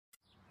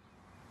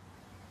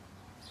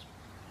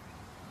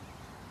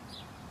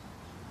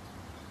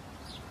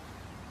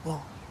1,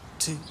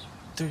 2,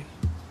 3.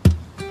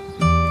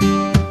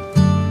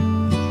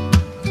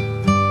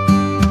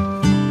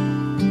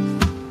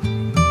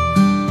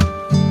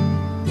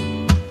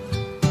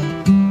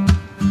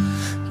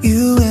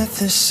 You with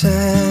the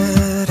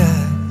sad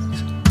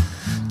eyes,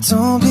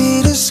 don't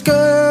be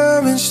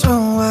discouraged.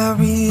 Oh, I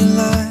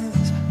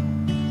realize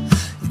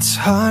it's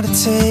hard to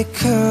take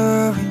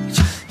courage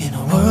in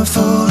a world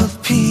full of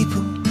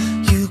people.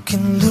 You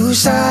can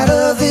lose sight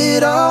of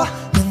it all,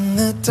 and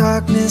the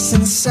darkness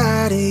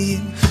inside of you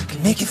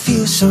can make you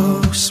feel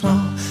so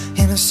small.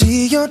 And I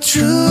see your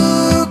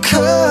true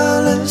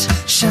colors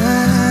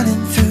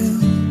shining through.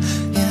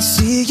 And I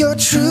see your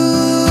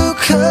true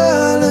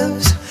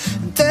colors.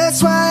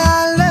 That's why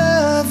I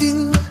love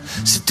you.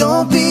 So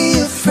don't be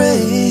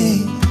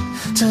afraid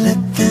to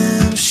let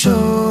them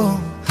show.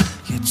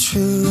 Your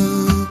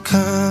true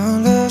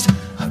colors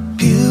are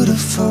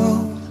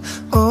beautiful,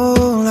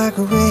 oh, like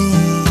a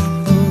rainbow.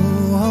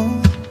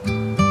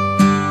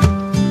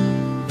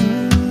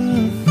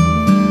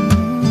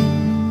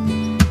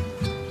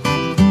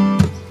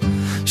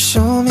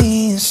 Show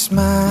me a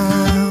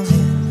smile,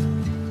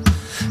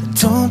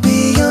 don't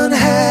be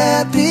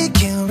unhappy.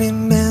 Can't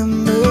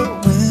remember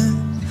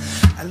when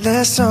I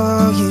last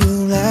saw you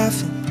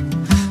laughing.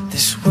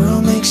 This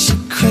world makes you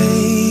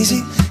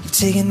crazy. You're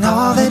taking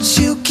all that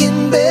you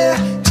can bear.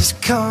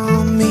 Just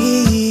call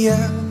me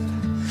up,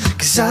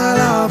 'cause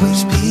I'll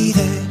always be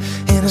there.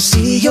 And I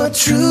see your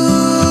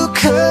true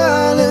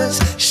colors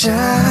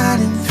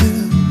shining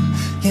through.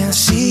 Yeah, I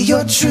see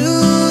your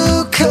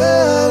true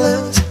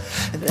colors.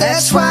 And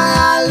that's why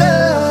I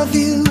love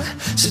you.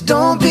 So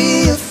don't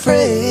be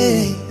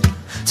afraid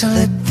to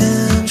let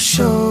them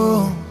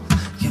show.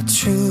 Your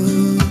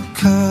true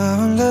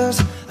colors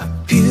are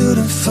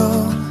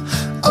beautiful,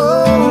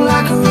 oh,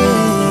 like a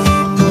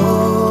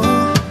rainbow.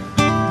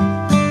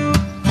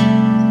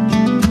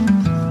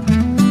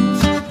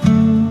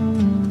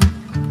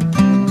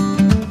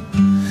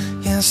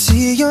 Yeah, I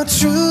see your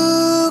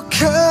true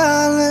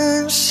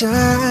colors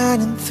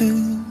shining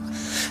through.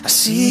 I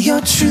see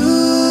your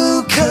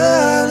true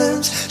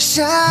colors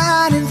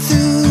shining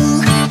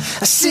through.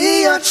 I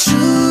see your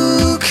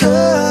true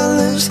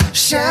colors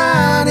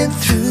shining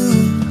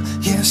through.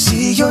 Yeah, I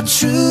see your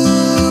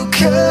true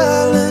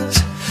colors.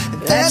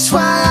 And that's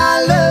why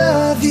I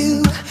love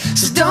you.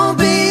 So don't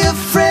be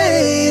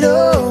afraid,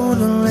 oh,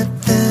 don't let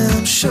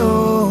them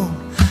show.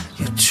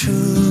 Your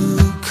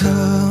true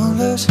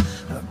colors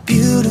are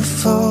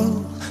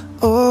beautiful,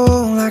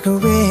 oh, like a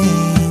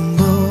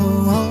rainbow.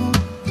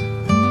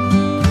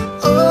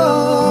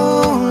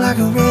 Oh, like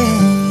a rainbow.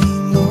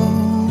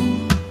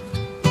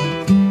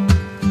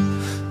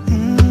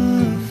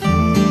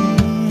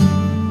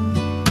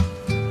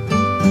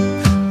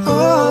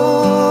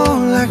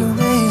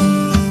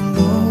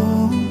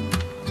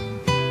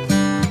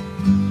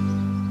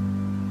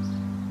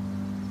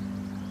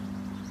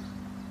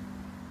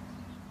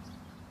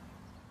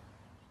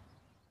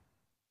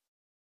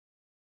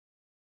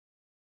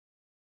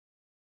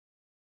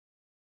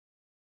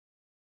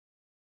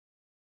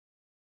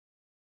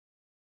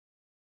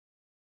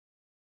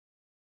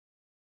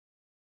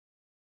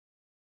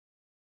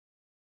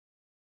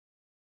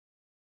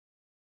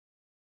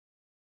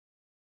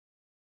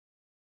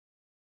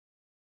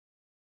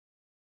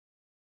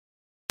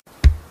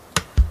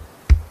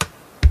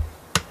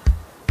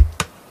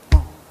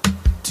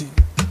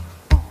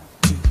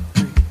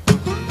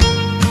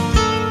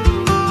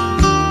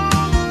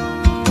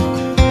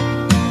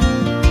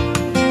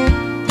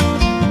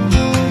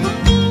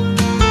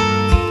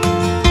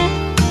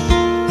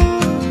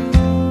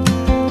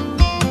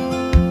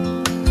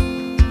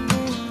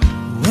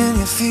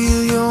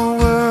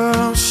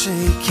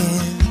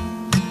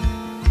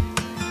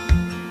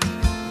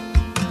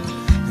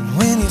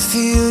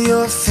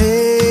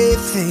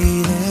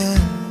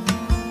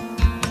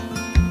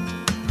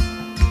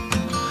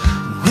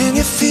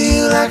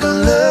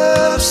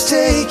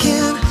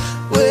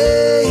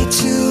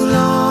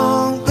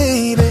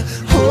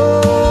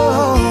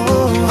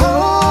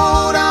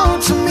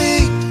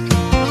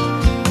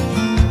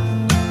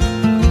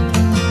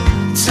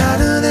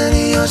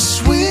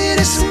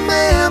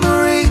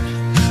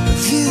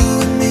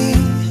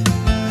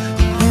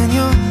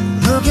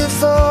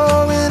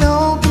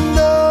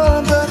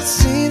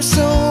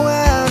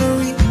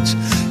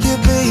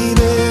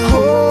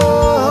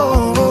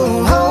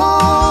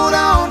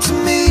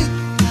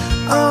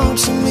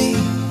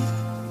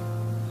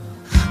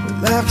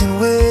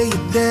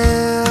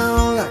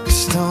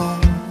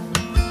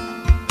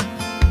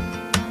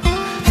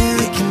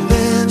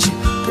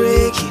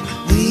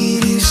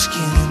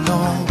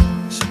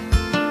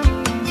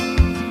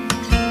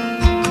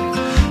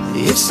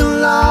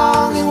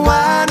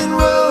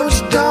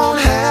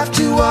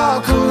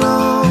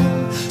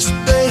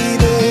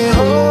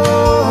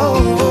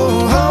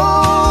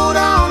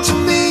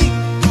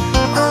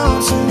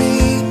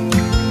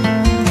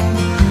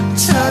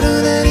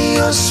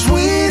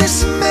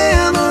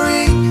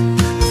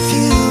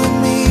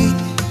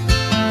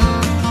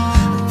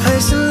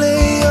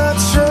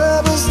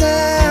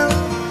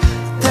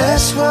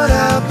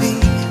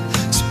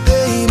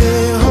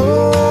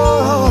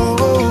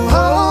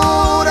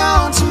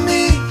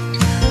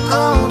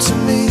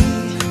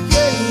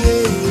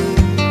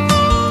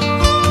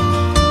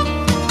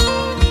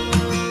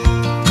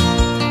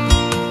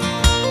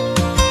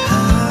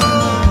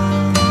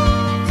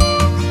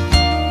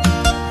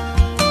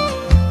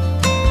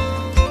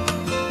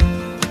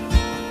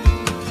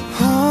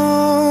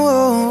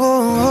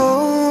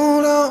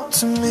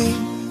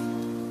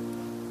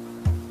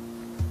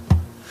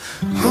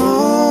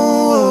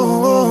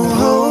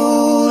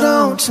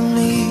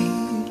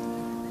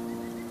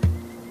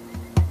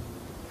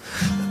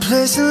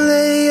 place to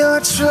lay your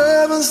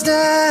troubles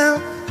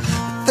down.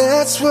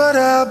 That's what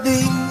I'll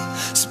be.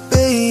 So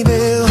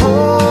baby,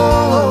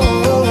 hold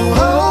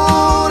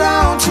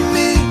on to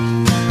me,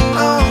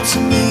 on to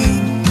me.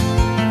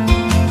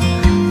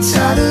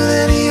 Tighter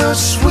than your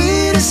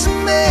sweetest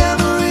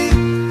memory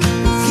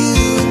of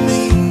you and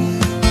me.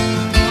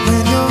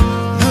 When you're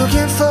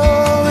looking for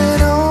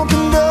an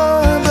open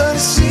door, but it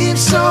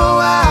seems so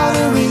out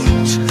of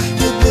reach.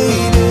 Yeah,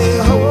 baby,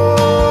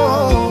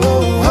 hold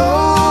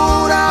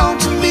on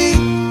to me,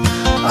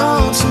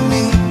 on to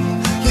me.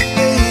 Yeah,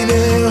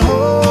 baby,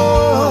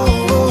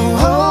 hold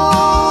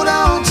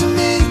on to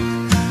me,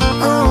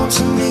 on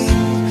to me.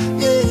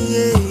 Yeah,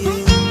 yeah, yeah.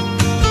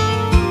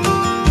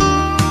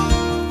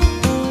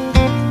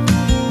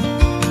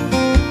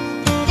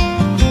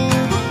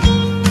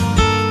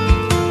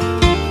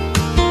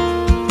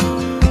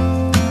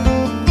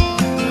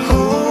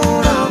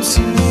 Hold on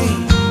to me.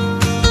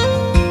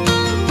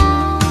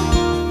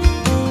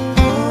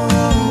 Oh,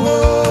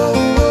 oh,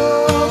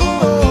 oh,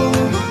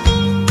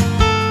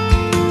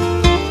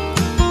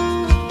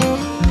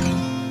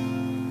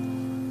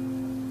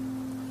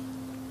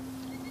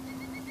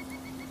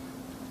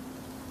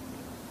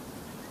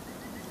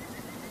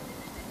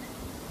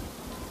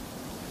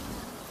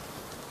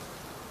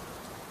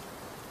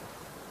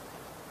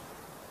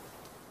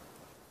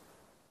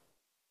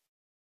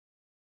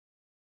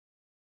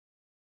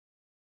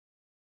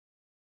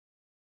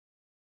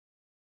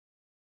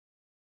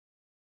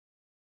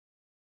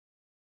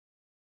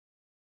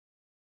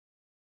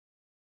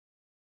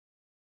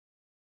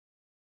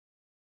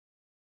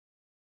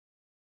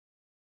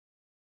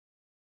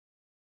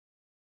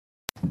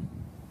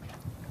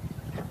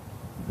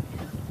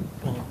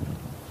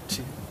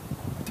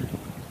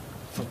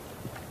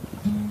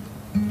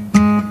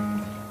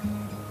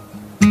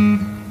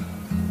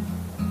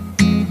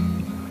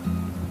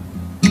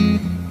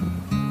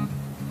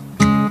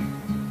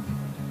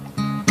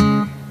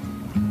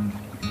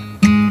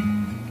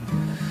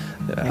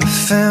 I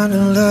found a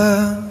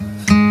love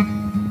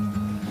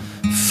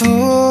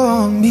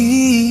for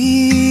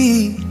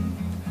me.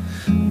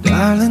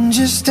 Darling,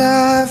 just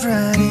dive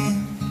right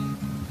in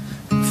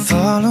and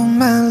follow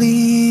my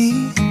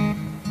lead.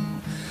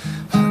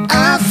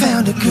 I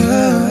found a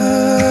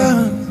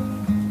girl,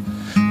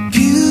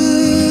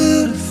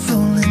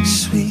 beautiful and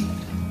sweet.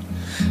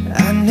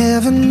 I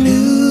never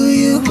knew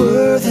you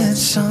were that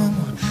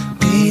someone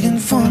waiting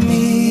for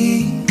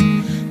me.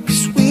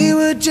 We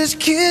were just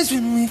kids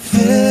when we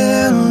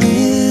fell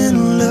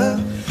in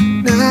love,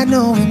 not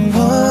knowing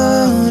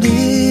what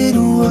it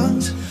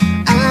was.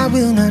 I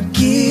will not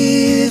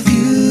give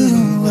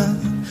you up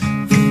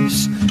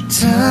this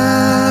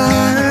time.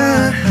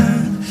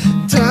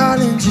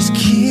 Darling, just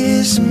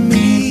kiss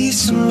me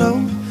slow.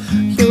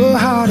 Your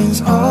heart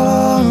is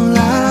all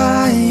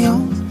I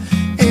own,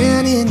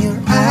 and in your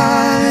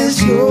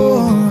eyes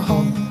you're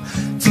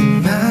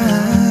holding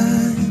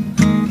mine.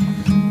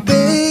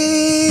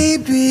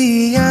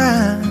 Baby,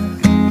 I'm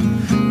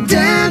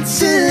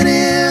dancing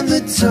in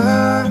the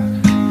dark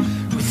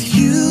with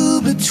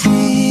you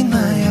between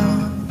my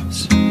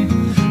arms,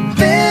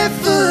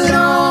 barefoot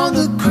on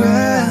the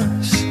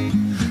grass,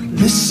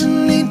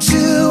 listening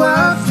to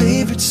our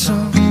favorite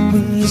song.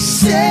 When you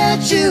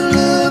said you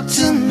looked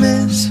a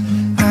mess,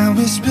 I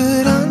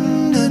whispered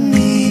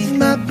underneath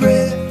my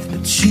breath,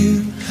 but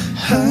you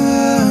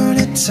heard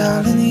it,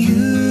 darling.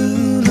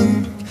 You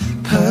look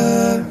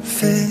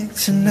perfect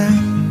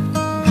tonight.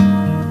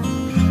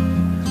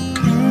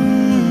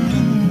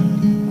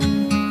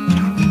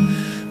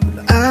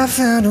 I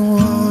found a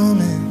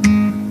woman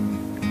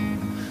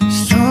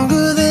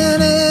stronger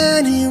than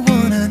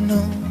anyone I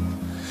know.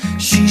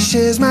 She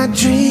shares my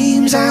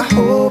dreams. I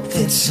hope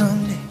that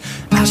someday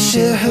I'll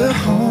share her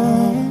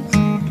home.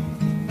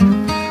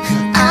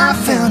 And I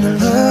found a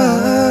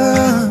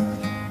love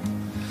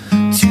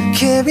to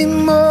carry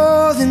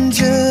more than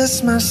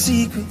just my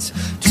secrets,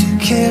 to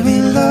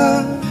carry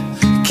love,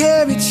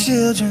 carry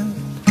children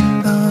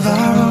of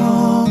our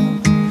own.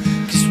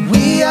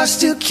 We are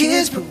still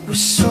kids, but we're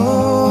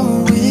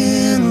so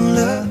in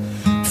love,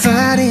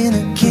 fighting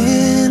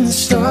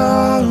against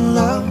all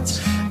odds.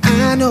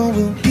 I know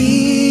we'll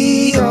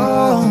be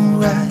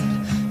alright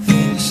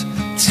this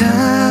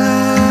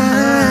time.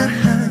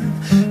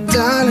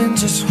 Darling,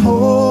 just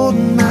hold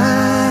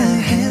my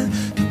hand.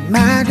 Be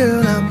my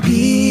girl, I'll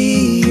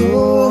be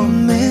your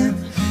man.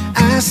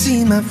 I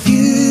see my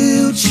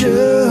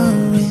future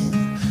in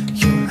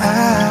your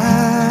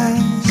eyes.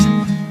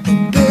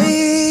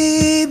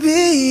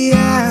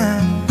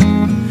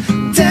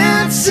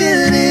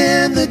 Dancing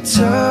in the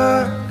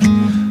dark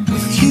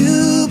with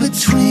you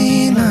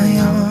between my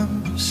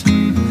arms,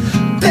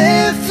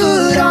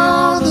 barefoot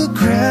on the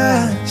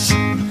grass,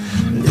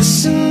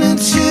 listening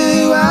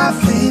to our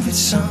favorite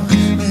song.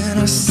 When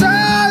I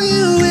saw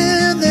you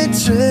in that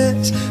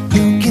dress,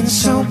 looking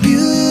so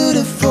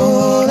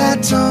beautiful, I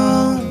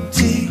don't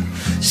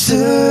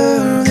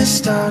deserve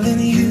this, darling.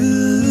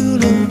 You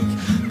look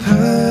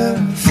perfect.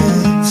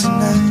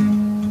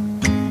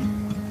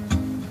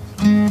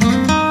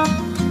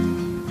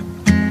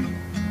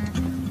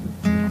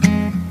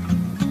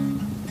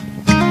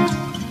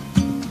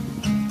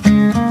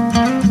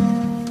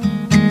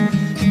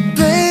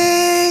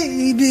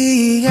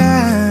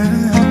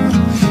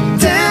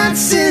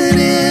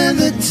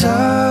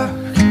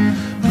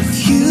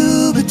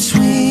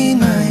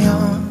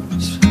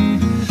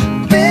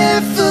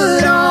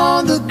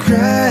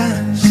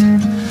 grass,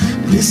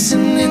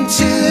 listening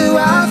to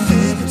our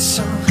favorite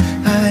song.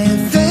 I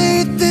have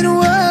faith in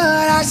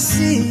what I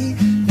see.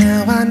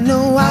 Now I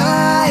know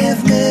I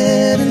have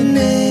met an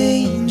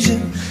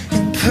angel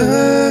in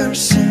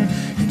person,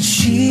 and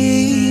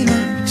she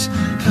looks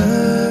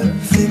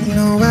perfect.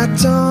 No, I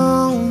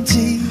don't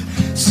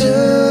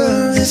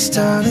deserve this,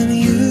 darling.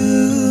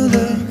 You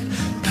look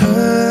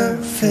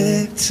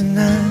perfect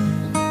tonight.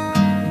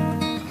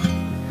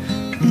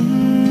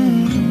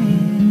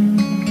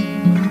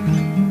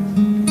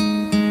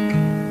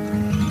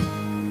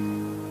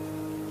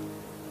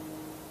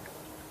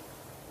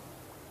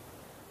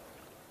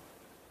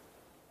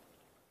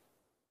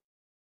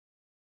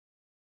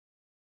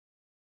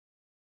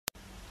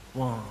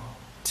 One,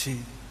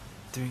 two,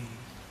 three,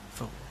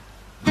 four.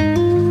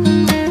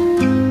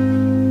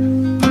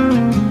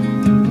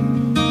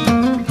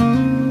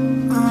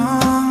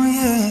 Oh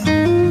yeah.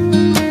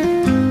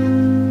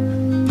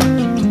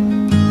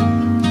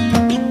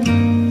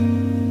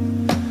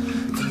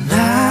 The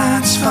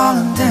night's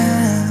falling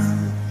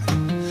down,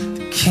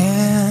 the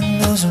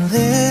candles are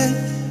lit.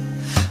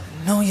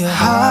 I know your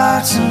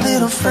heart's a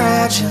little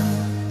fragile,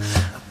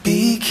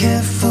 be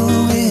careful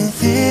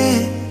with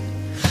it.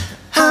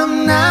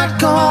 I'm not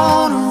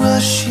gonna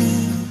rush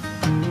you,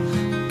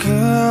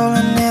 girl,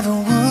 I never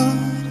would.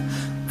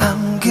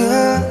 I'm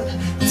good,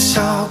 it's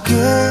all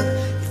good.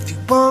 If you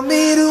want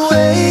me to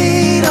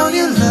wait on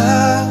your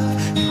love,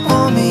 you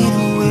want me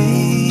to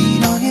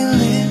wait on your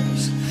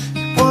lips,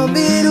 you want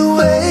me to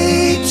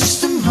wait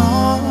just a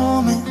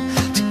moment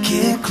to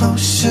get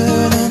closer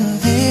than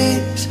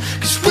this.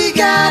 Cause we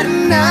got a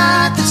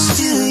night that's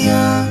still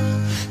young,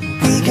 and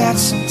we got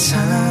some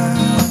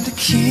time to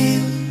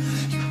kill.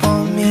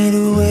 Want me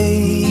to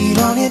wait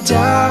on you,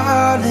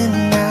 darling,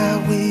 I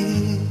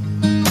will.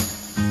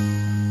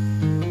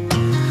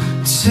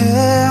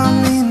 Tell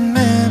me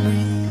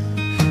memory,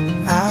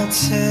 I'll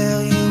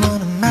tell you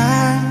one of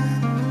mine.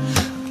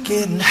 I'm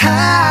getting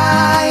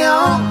high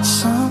on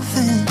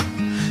something,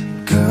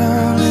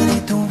 girl, it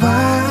ain't the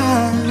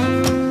wine.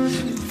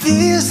 It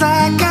feels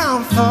like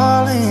I'm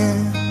falling,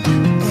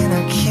 and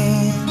I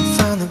can't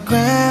find the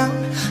ground.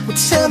 Well,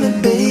 tell me,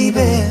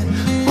 baby,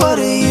 what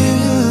are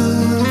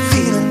you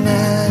feeling now?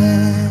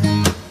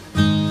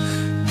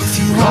 If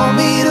you want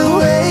me to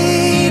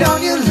wait on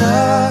your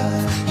love,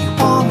 you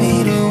want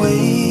me to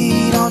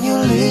wait on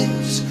your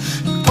lips,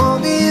 you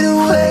want me to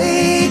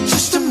wait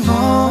just a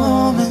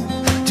moment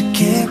to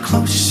get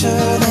closer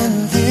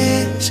than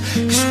this.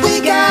 Cause we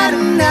got a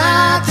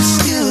night that's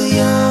still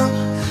young,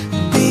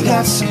 and we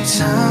got some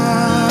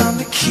time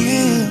to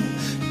kill.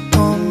 You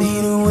want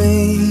me to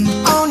wait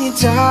on you,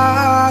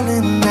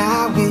 darling,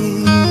 I will.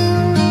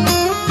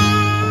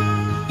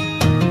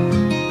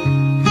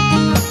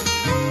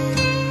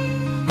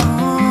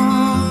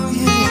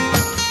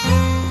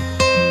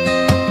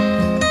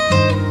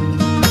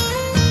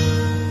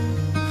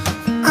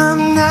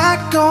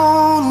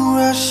 Gonna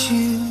rush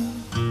you,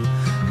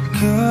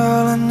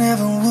 girl, I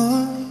never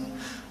would.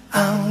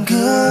 I'm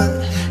good,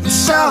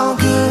 it's all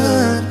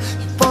good.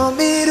 You want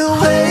me to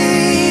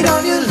wait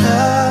on your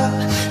love,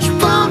 you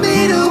want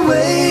me to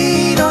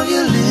wait on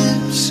your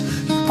lips,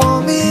 you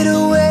want me to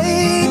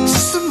wait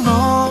just a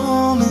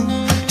moment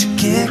to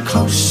get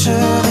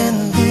closer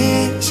than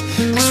this.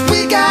 Cause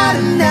we got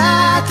a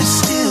night that's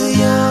still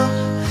young,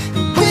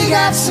 and we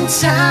got some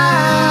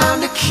time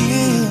to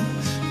kill.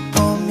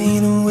 You want me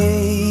to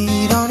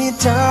wait on you,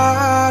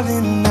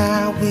 darling, I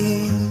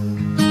will.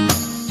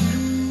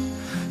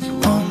 You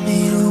want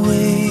me to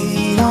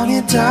wait on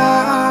you,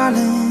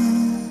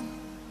 darling,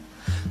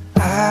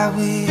 I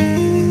will.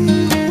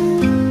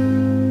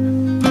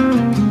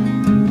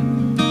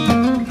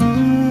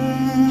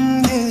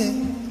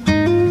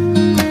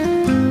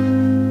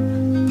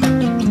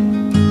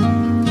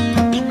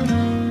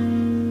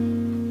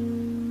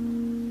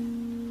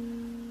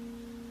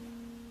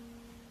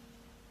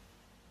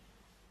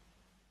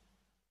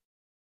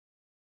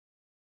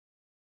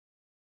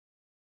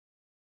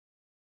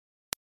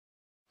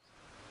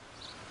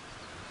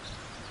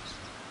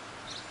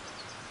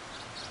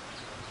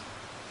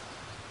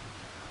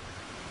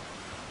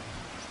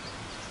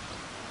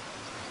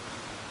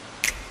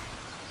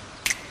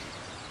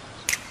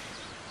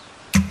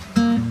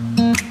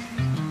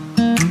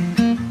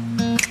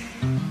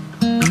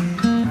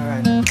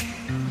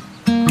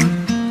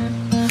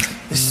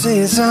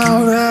 It's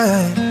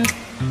alright.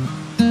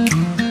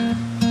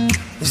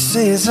 You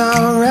say it's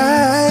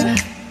alright.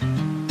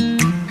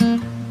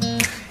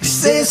 You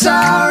say it's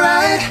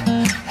alright.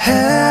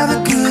 Have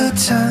a good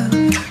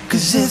time,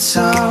 cause it's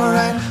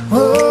alright.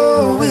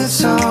 Oh,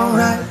 it's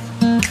alright.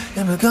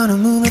 And we're gonna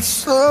move it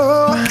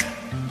slow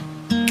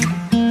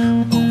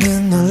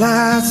when the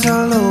lights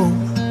are low.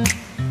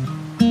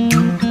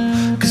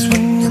 Cause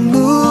when you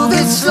move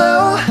it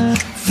slow,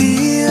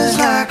 feels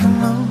like a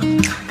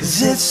moan.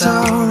 Cause it's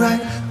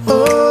alright.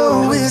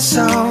 Oh, it's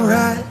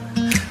alright.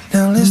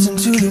 Now listen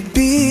to the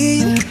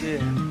beat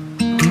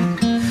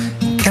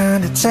and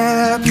kinda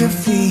tap your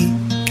feet.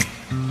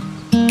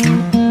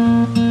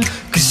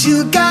 Cause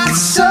you got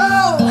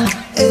soul,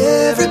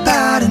 everybody.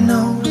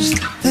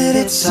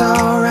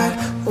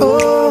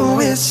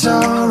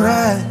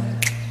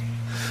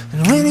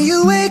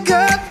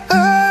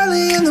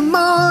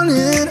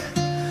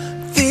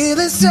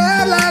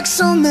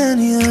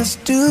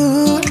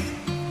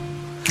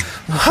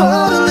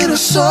 Hold a little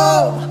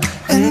soul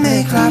and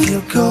make life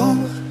your goal.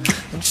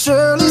 And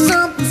surely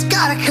something's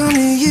gotta come to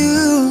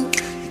you.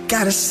 You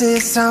gotta say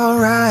it's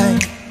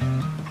alright.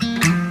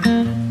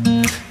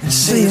 And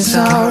say it's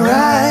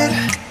alright.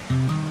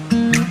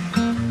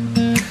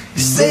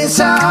 You say it's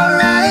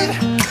alright.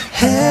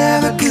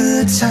 Have a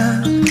good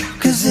time,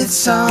 'cause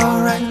it's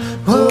alright.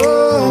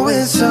 Oh,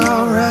 it's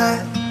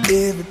alright.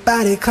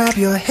 Everybody clap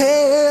your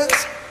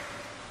hands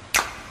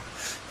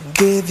and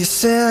give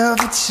yourself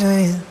a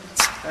chance.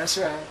 That's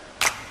right.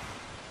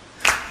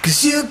 'Cause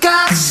you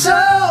got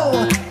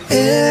soul.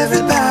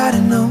 Everybody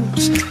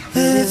knows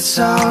that it's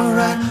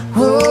alright.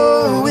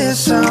 Whoa,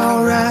 it's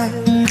alright.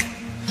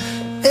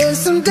 And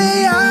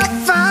someday I'll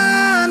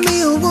find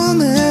me a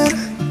woman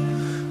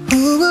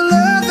who will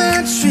love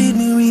and treat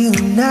me real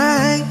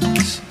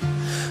nice.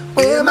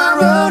 Where my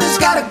road has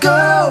gotta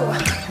go,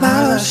 my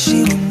love she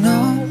will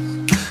know.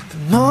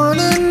 From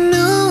morning,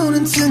 noon,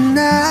 and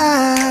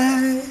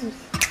tonight.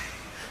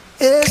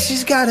 Yeah,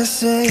 she's gotta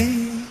say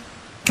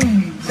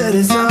that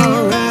it's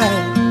alright.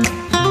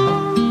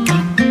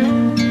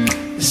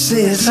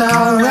 Say it's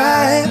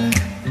alright.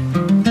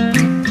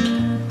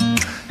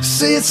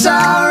 Say it's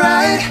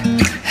alright.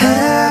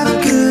 Have a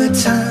good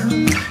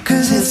time,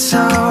 'cause it's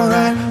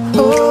alright.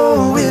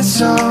 Oh,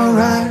 it's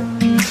alright.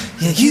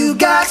 Yeah, you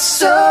got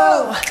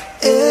soul.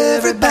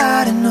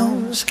 Everybody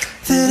knows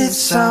that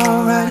it's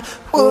alright.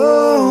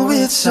 Oh,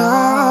 it's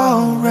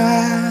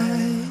alright.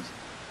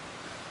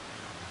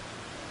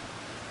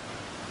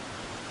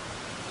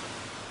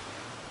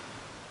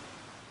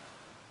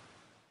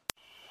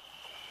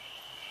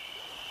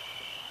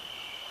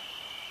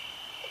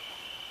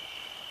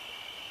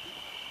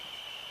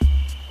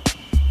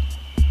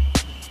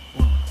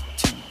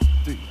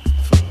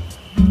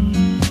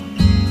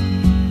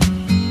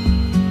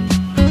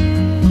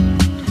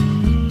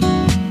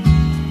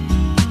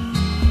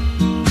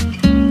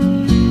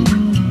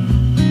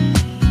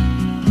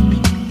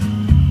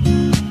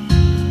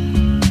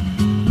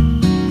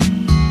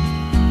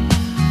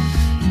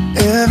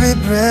 Every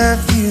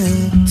breath you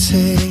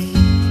take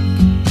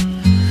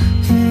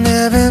and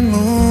every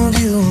move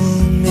you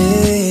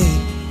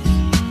make,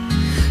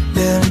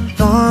 every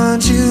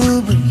bond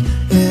you break,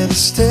 every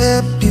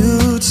step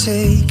you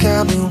take,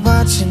 I'll be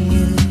watching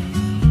you.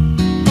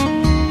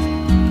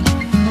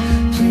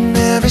 And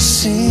every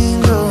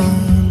single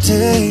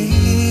day,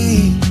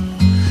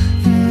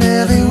 and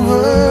every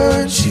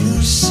word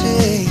you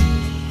say,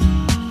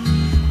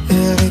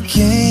 every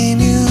game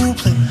you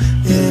play,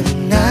 every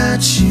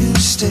night you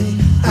stay,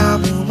 I'll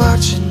be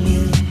watching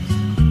you.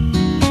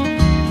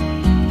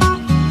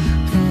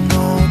 And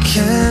oh,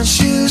 can't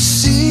you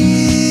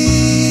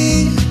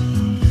see,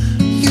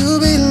 you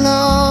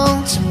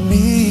belong to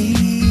me.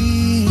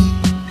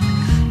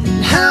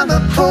 And how my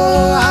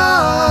poor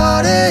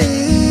heart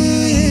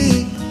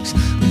aches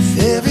with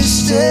every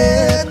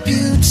step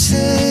you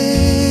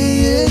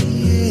take,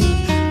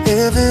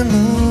 every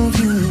move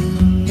you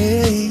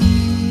make,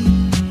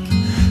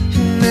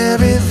 and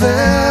every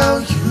vow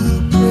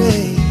you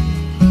break,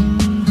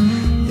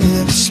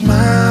 every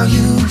smile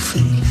you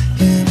fake,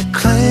 every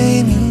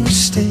claim you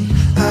stake,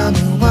 I've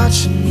been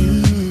watching you.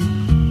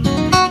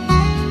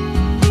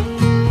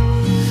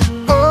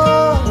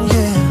 Oh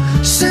yeah,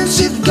 since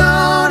you've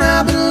gone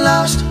I've been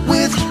lost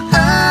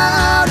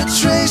without a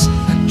trace. I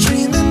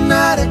dream the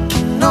night I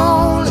can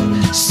only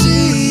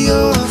see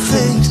your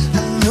face. I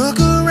look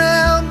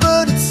around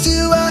but it's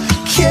you I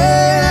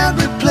can't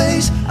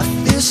replace. I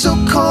feel so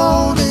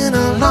cold and I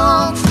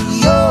long for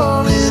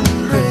your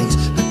embrace.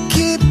 I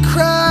keep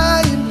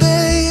crying,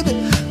 baby,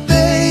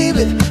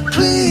 baby,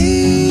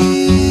 please.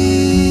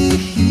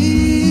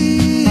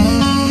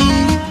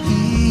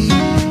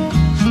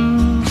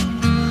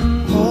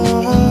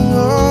 Oh,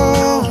 oh,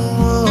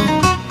 oh,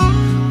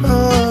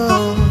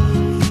 oh,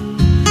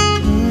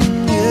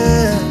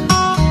 yeah.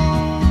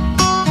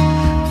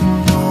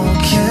 No,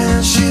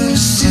 can't you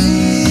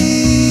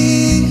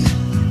see,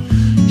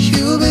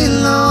 you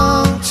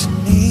belong to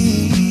me.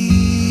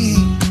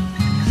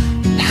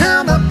 And how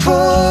my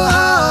poor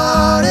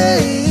heart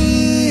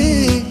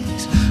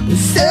aches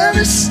with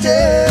every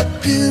step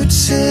you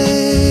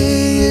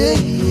take,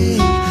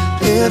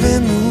 every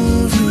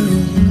move you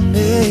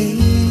make,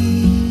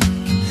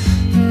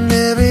 and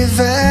every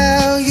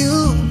vow you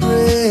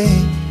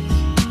break,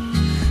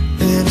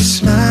 every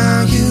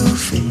smile you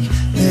fake,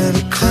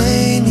 every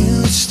claim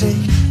you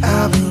stake,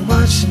 I'll be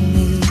watching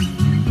you.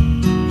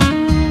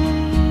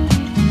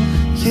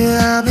 Yeah,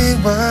 I'll be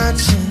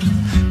watching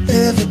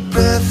every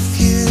breath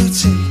you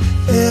take,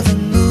 every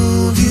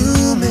move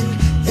you make,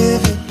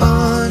 every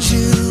bond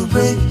you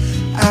break.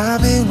 I'll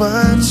be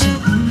watching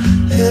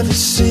every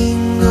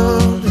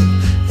single day,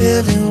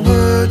 every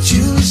word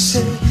you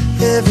say,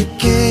 every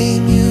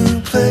game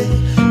you play.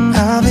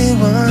 I'll be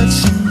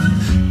watching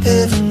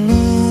every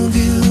move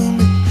you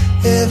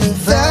make, every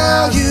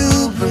vow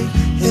you break,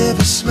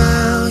 every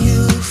smile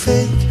you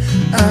fake.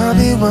 I'll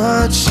be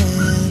watching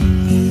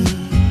you.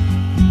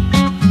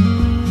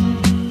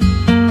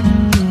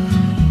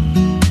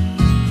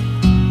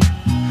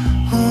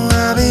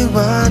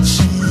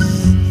 watching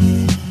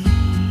you.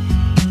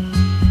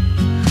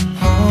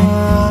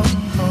 Oh,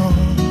 oh.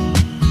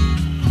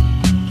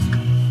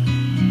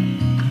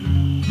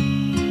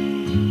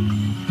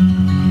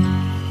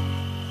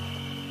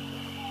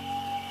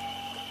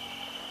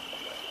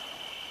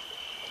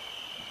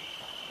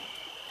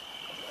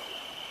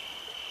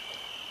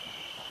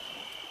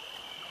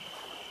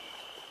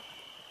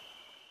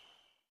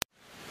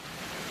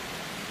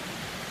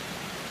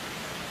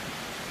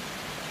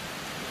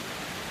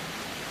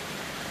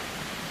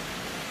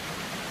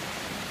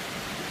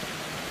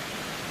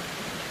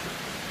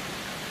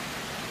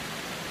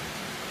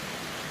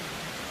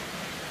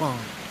 One,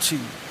 two,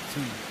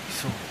 three,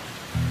 four.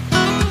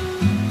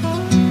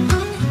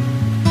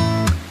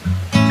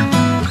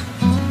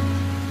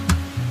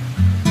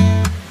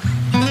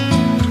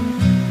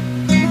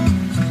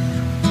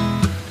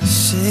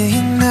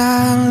 Saying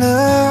I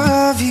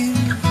love you,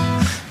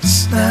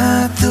 it's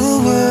not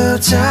the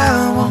words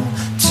I want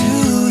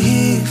to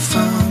hear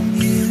from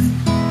you.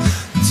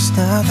 It's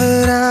not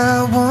that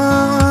I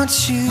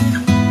want you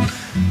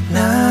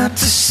not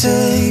to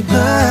say,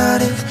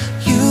 but if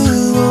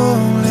you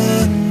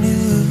only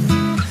knew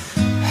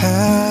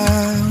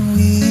how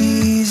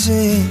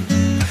easy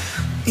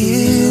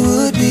it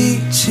would be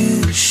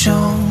to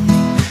show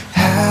me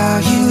how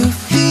you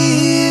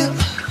feel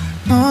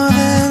more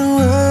than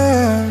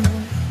words.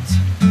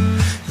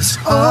 It's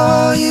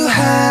all you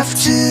have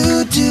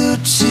to do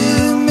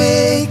to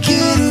make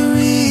it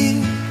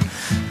real.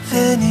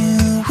 Then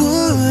you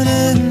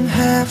wouldn't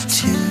have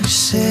to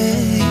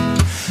say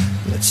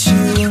that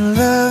you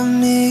love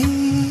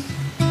me,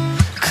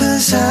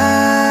 'cause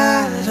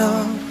I'd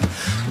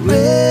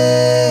already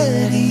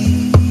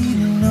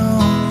know.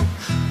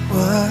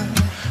 What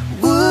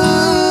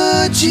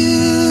would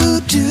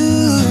you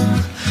do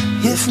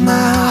if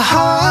my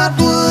heart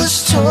was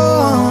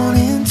torn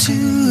in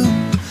two?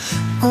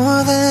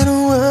 More than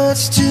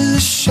words to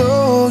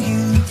show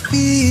you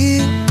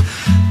feel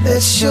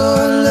that your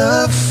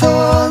love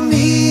for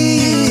me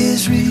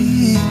is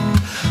real.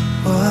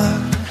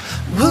 What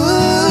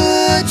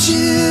would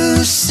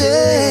you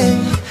say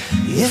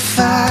if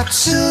I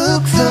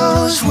took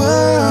those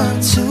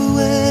words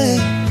away?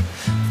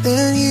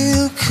 Then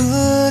you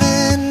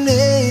couldn't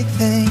make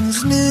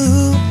things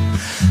new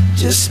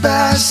just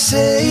by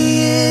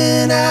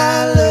saying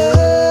I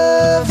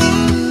love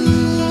you.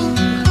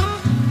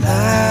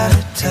 La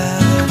da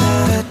da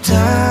da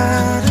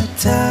da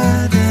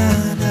da da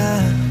da.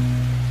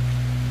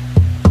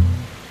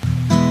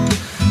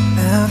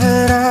 Now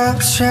that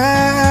I've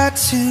tried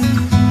to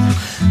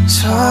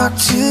talk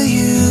to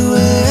you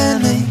and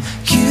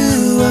make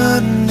you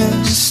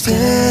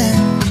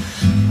understand,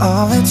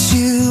 all that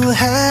you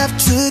have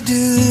to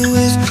do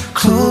is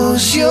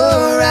close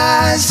your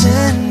eyes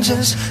and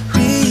just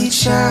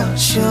reach out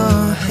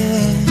your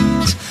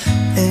hands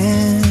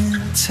and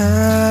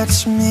touch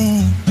me.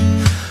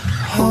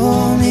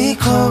 Hold me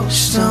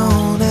close,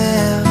 don't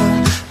ever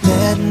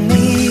let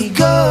me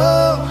go.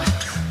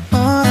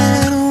 More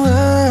than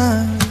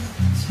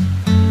words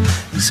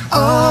is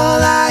all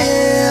I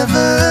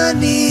ever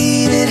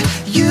needed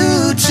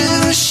you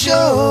to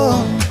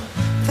show.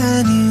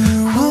 Then you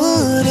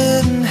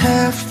wouldn't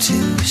have to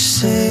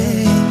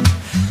say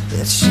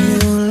that you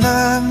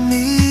love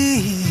me,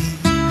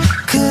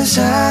 'cause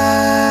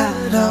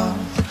I'd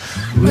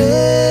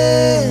already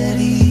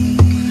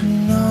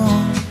know.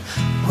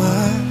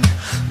 What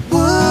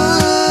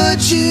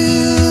would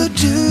you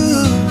do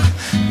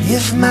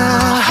if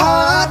my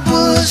heart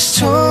was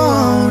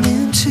torn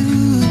in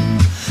two?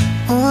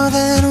 More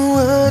than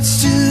words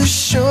to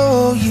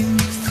show you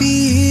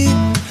feel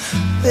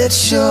that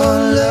your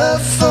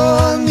love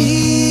for me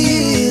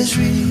is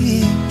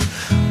real.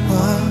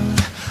 What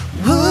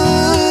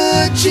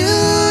would you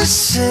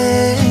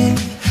say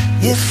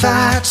if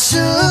I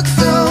took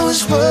those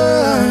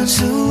words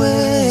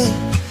away?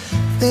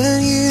 Then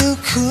you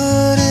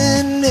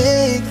couldn't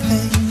make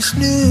things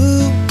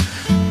new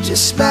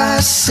just by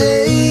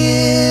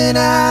saying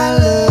I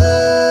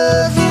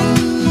love you.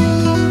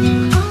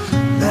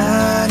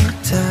 La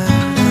da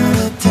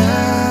da da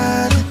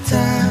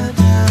da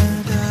da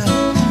da.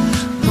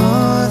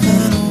 More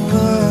than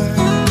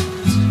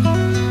words.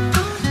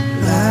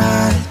 La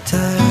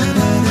da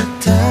da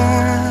da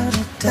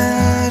da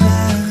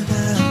da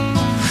da.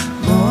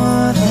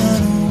 More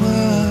than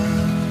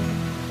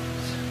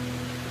words.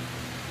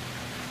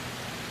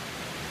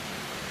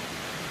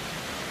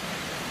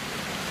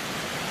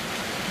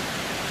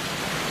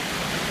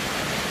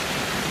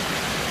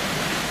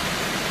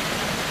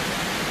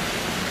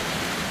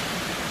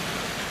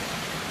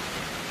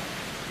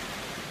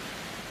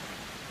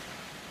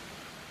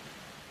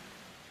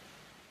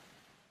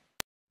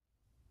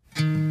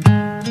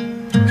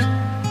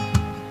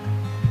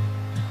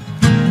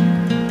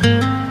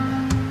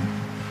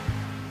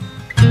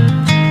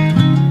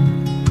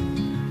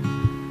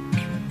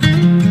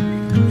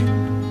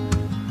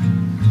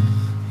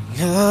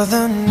 The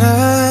other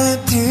night,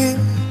 dear,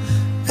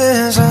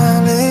 as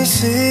I lay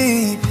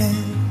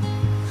sleeping,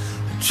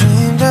 I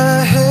dreamed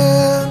I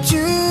held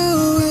you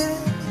in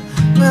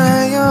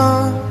my arms.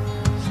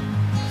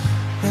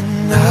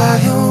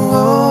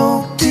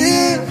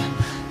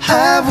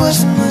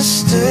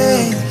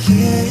 stay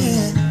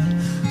here.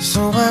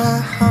 So I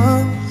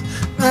hung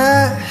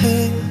my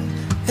head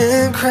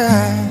and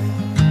cried.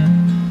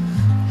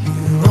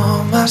 You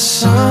are my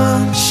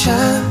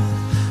sunshine,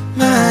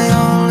 my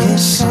only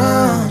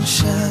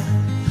sunshine.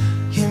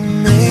 You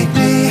make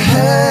me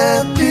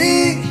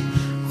happy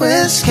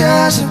when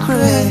skies are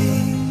gray.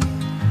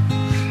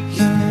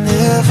 You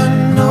never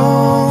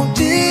know,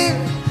 dear,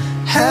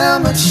 how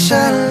much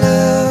I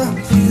love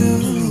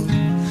you.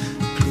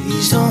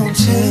 Please don't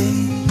take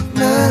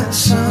my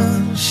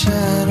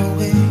sunshine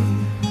away.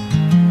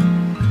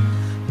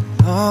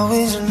 I'll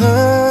always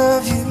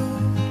love you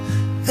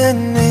and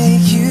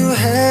make you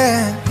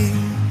happy.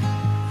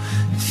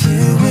 If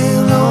you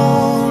will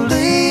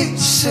only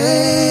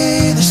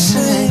say the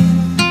same.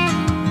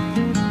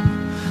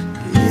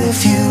 If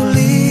you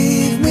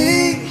leave me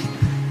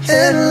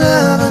and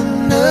love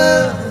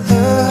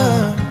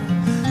another,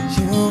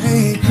 you'll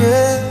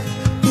regret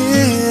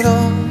it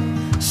all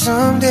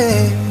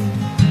someday.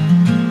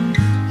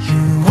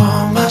 You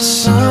are my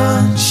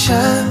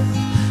sunshine,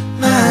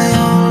 my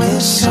only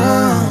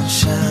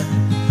sunshine.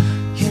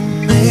 You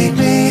make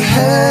me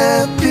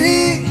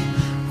happy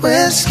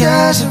when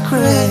skies are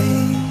gray.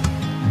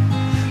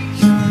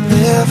 You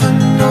never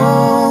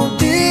know,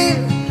 dear,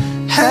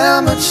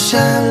 how much I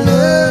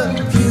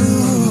love you.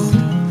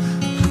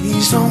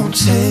 Please don't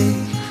take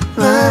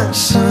my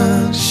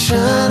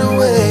sunshine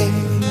away.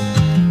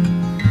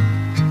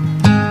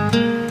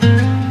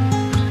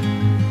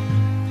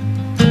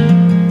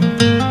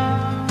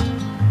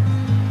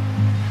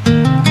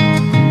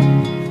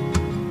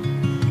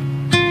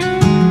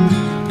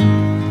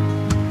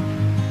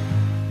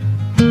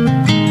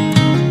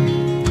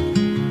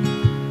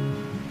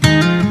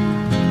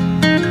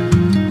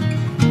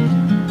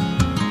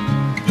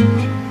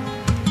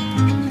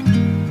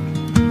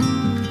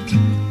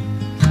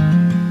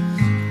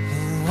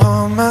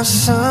 My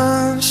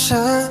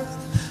sunshine,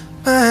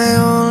 my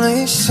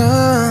only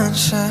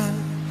sunshine.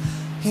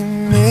 You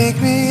make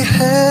me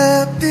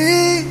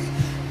happy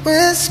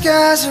when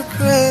skies are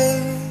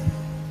gray.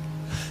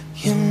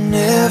 You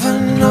never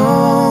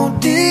know,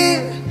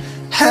 dear,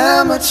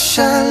 how much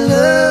I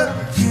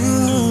love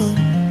you.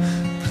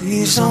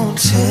 Please don't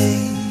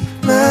take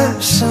my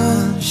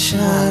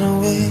sunshine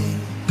away.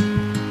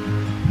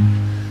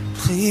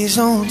 Please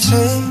don't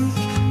take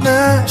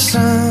my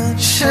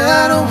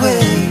sunshine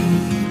away.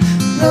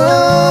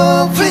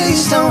 No,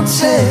 please don't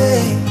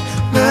take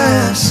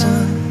my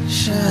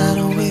sunshine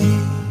away.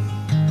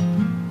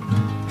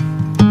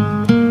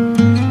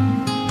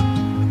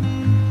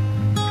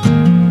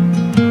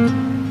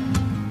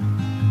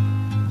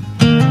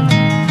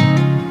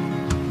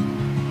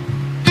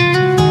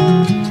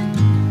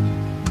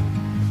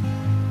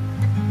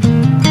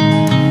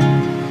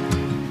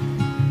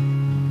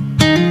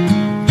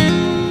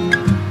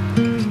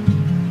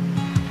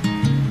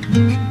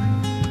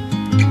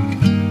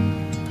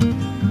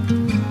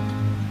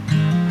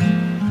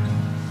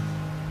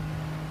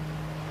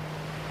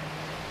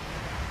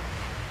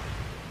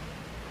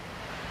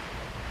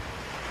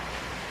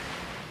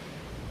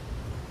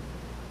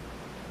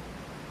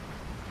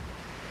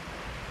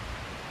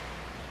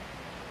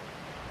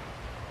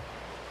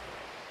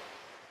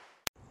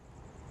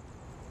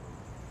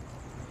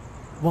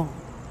 One,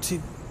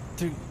 two,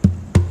 three.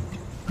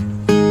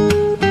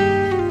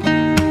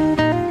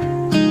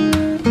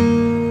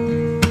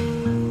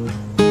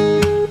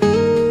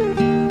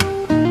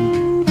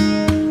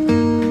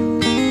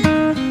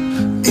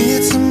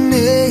 It's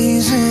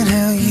amazing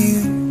how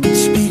you can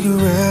speak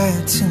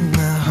right to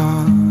my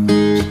heart.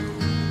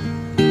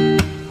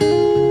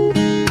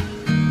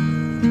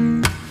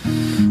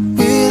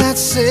 Without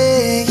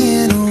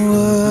saying a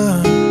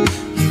word,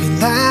 you can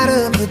light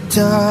up the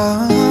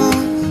dark.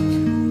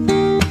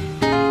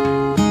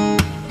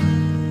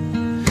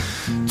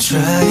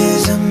 Try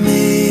as I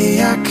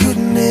may, I could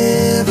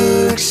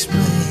never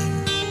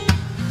explain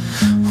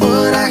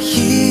what I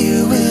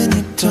hear when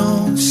you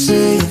don't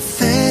say a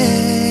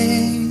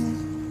thing.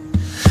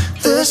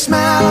 The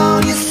smile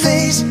on your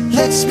face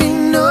lets me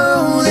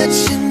know that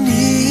you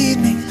need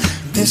me.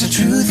 There's a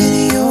truth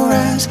in your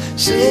eyes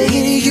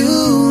saying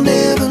you'll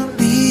never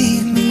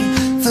leave me.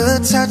 The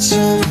touch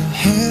of your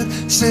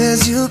hand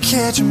says you'll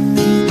catch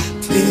me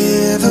if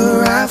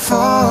ever I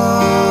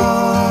fall.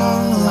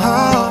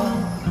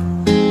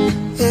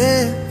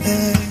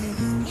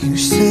 You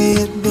say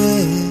it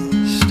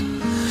best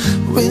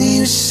when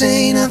you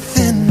say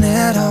nothing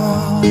at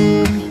all.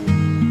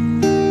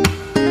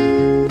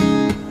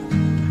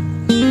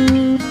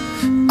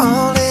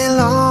 All day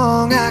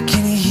long I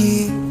can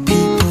hear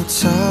people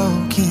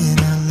talking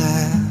out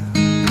loud.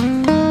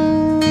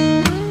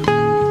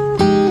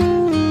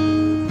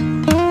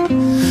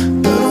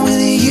 But when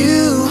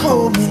you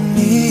hold me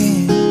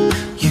near,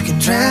 you can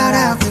drown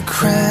out the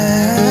crowd.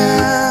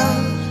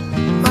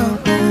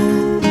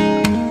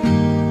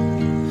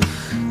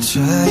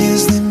 Try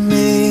as they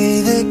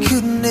may, they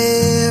could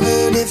never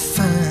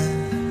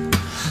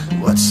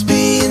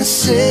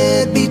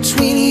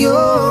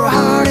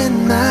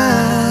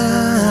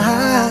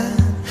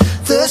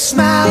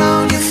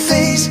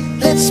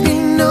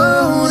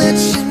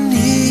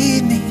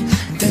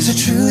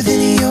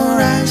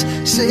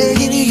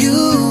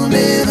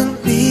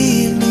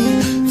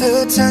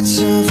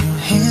your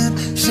hand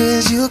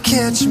says you'll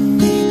catch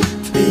me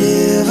if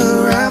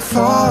ever I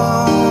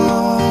fall.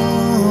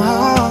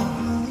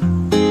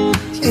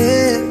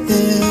 Yeah,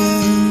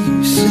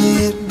 you say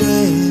it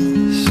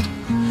best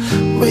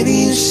when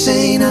you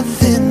say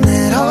nothing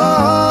at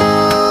all.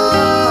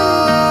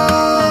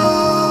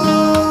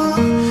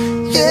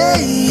 Yeah,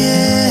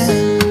 yeah.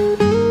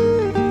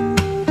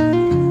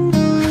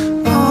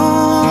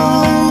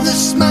 Oh, the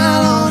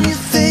smile on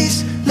your face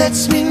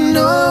lets me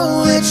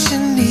know that you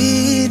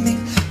need me.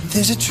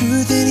 There's a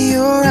truth in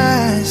your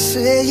eyes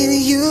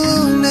saying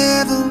you'll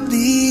never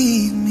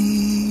leave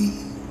me.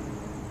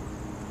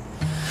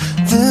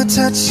 The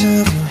touch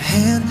of your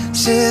hand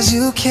says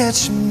you'll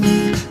catch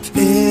me if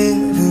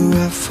ever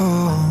I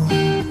fall.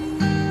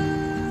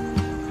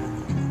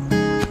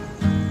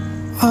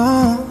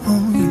 Oh,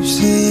 you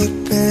say it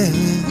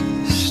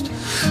best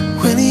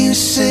when you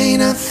say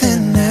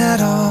nothing at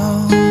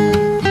all.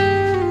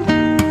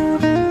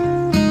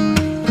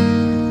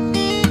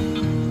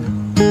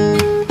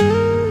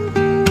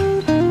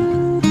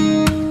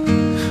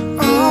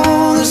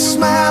 Oh, the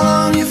smile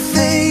on your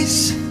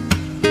face,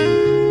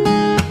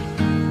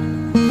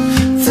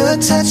 the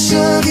touch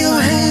of your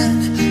hand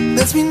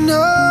lets me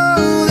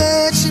know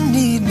that you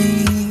need me,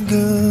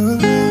 girl.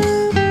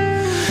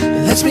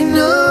 It lets me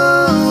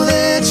know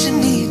that you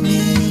need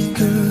me,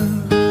 girl.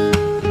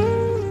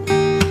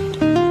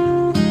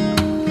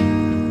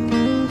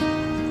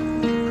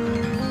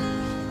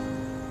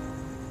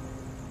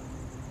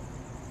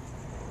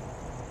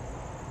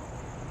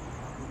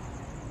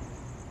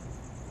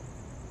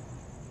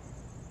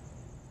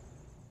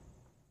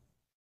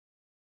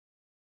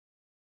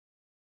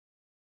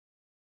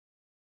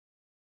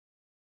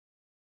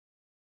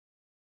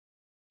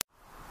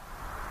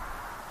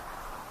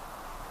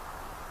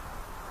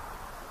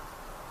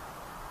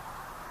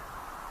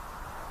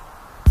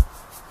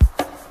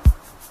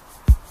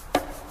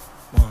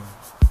 One,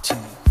 two,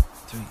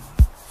 three,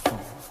 four.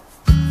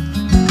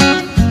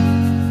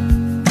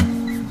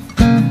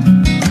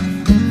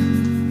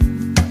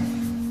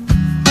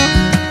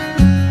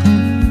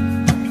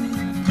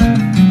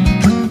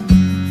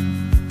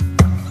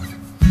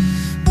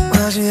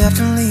 Why'd you have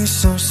to leave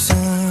so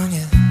soon?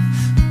 Yeah.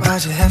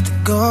 Why'd you have to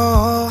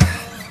go?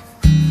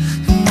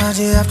 And why'd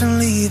you have to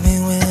leave me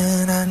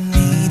when I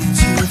needed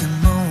you the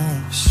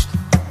most?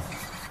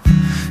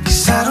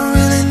 'Cause I don't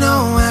really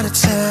know how to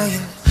tell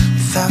you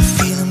without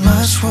feeling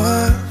much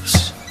worse.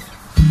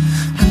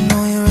 I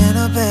know you're in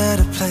a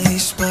better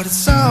place, but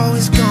it's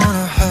always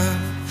gonna hurt.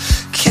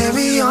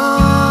 Carry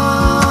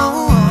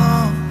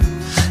on,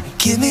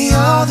 give me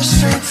all the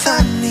strength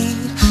I need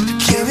to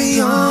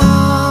carry on.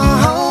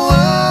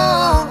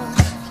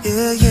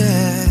 Yeah,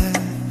 yeah.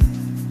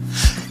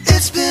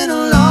 It's been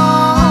a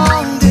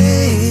long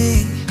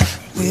day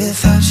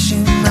without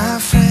you, my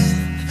friend,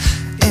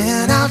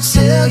 and I'll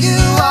tell you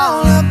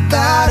all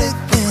about it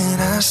when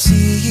I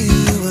see you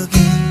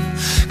again.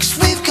 'Cause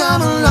we've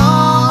come a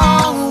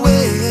long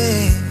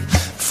way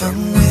from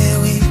where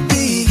we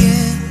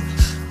began.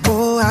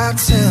 Oh, I'll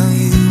tell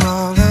you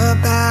all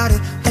about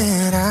it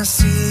when I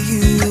see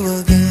you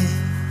again.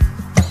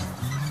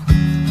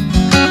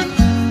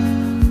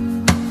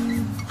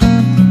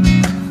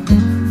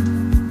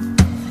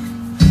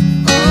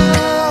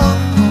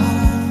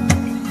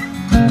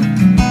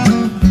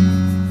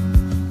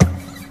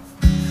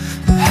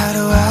 How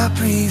do I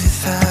breathe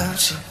without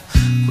you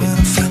when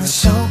I'm feeling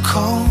so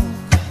cold?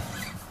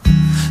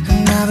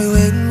 And I'll be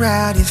waiting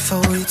right here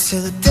for you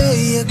till the day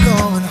you're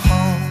going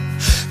home.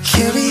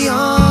 Carry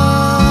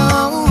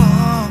on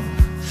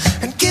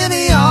and give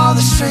me all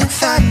the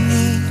strength I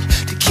need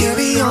to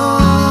carry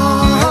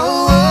on.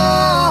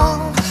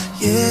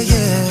 Yeah,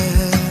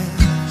 yeah.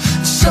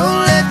 So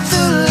let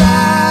the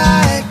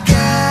light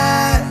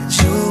guide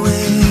your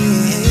way.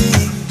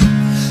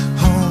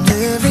 Hold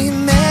every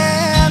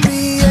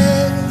memory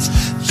as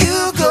you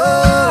go,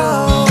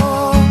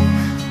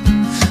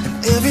 and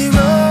every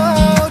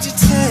road you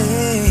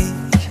take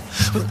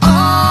will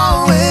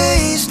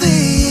always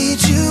lead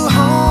you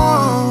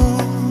home.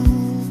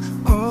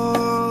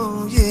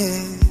 Oh,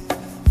 yeah.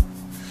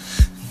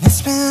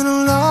 It's been a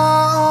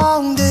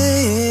long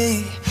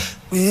day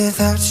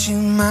without you,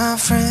 my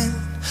friend,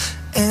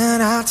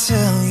 and I'll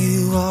tell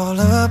you all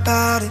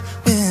about it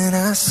when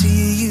I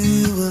see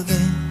you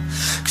again.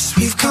 'Cause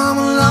we've come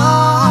a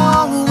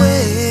long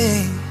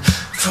way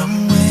from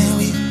where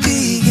we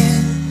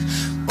began.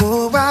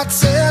 Oh, I'll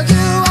tell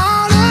you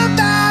all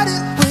about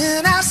it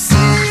when I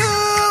see you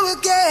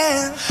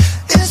again.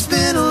 It's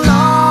been a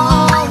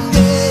long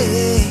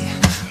day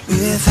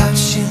without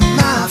you,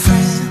 my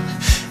friend,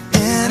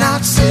 and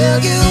I'll tell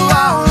you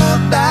all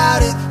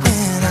about it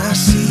when I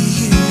see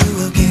you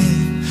again.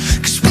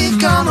 'Cause we've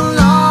come a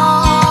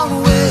long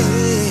way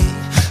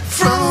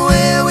from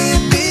where we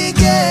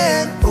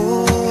began.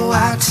 Oh,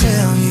 I'll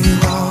tell you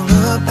all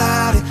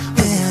about it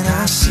when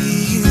I see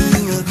you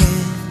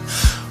again.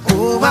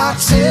 Oh, I'll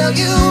tell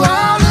you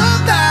all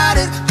about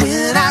it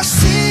when I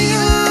see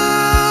you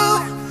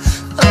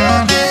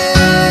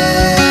again.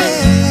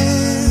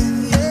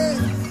 Yeah.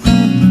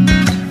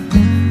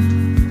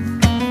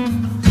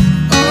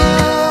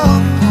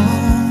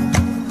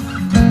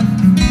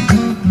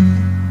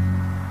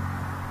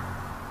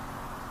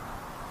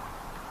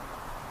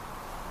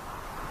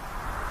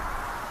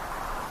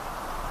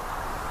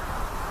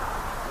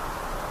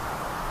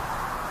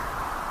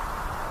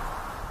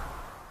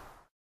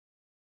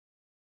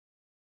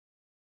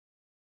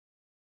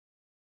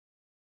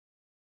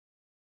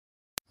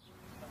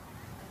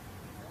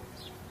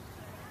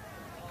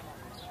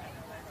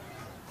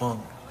 1,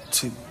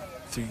 2,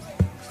 3.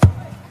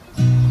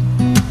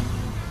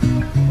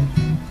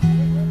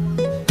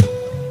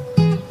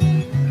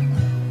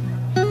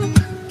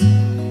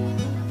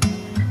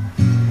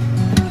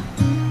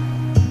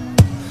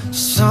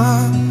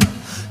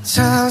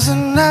 Sometimes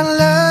in our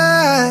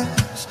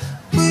lives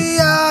we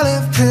all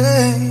have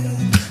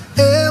pain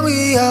and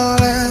we all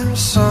have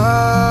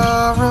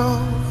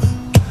sorrow,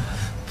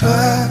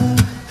 but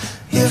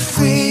if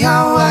we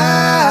are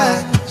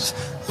wise,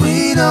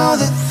 we know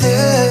that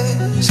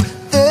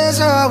there's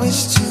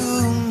always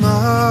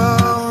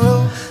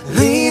tomorrow.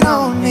 Lean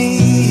on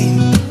me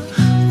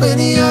when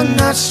you're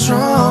not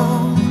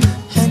strong,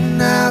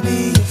 and I'll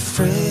be your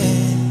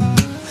friend.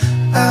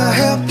 I'll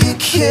help you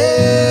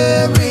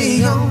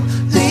carry on.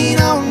 Lean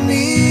on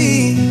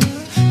me,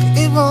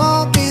 it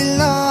won't be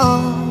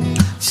long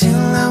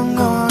till I'm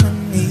gonna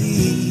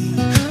need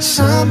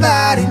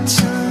somebody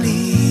to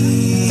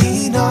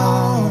lean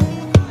on.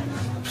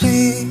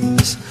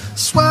 Please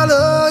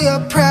swallow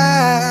your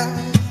pride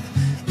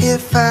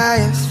if I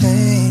have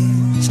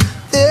things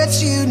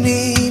that you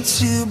need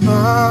to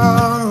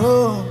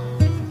borrow,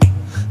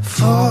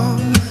 for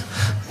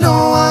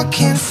no one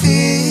can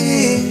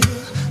feel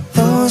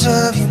those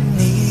of your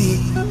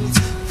needs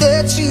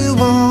that you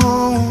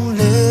won't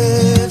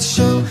let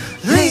show.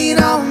 Lean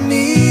on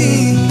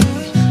me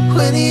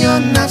when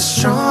you're not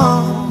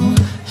strong,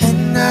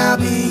 and I'll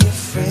be your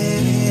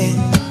friend.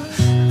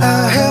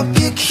 I'll help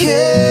you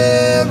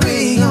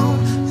carry on.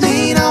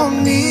 Lean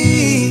on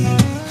me,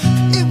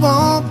 it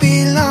won't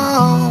be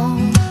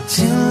long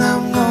till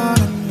I'm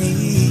gonna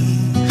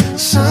need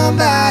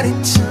somebody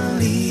to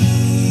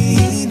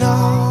lean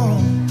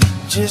on.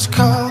 Just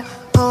call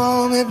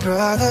on me,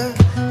 brother,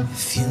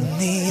 if you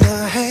need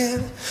a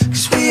hand,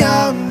 'cause we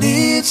all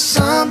need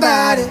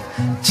somebody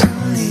to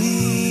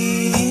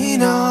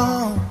lean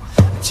on.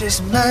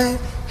 Just might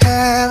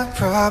have a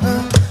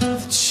problem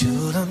that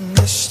you'll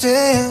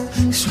understand,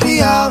 'cause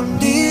we all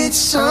need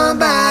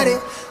somebody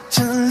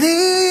to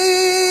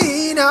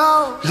lean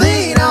on.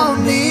 Lean on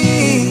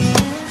me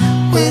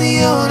when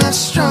you're not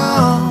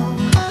strong,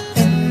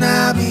 and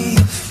I'll be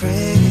your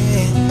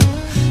friend.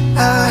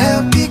 I'll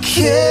help you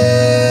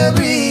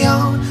carry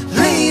on.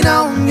 Lean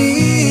on me,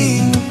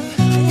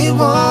 it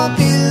won't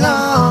be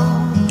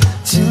long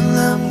till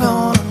I'm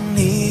gonna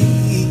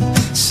need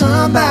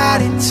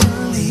somebody to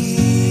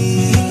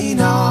lean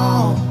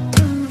on.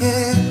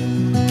 Yeah.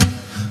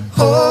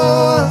 Oh,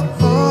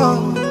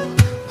 oh,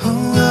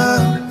 oh,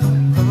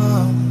 oh,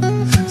 oh.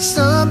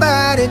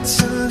 Somebody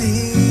to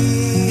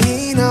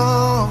lean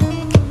on.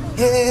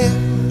 Yeah.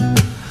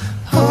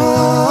 Oh,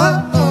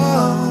 oh,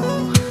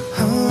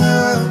 oh,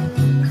 oh,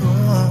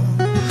 oh.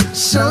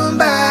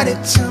 Somebody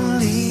to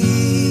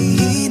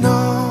lean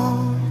on.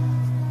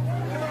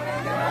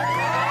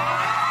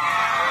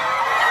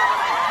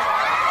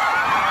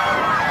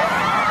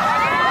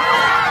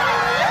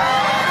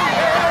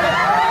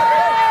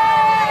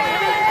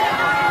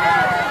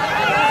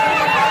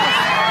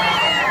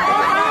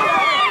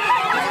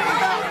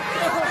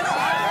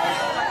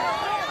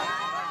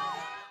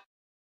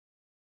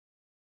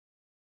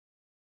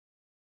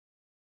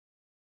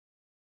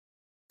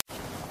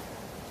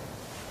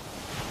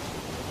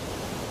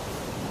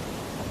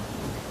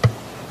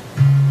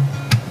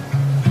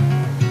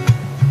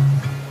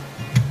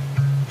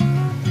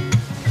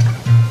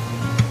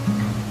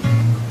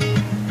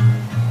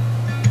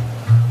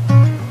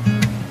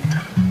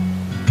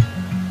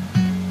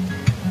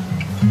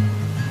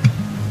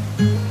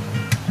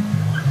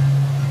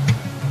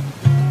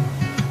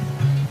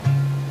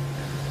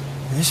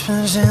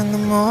 Whispers in the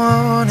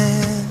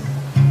morning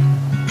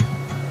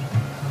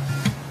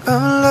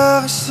of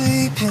love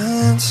asleep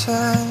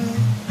inside.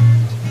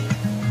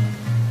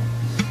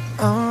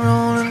 I'm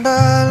rolling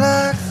by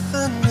like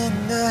thunder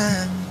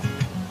now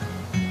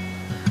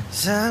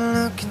as I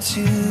look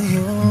into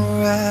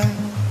your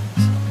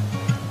eyes.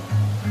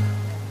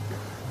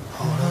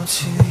 Hold on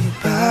to your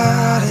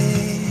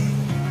body,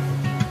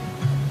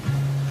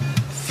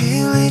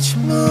 feel each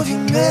move you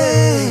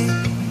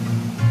make.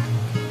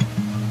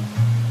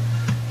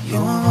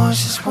 Your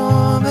voice is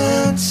warm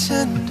and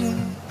tender,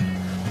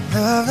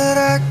 love that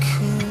I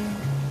could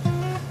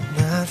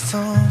not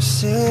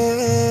forsake.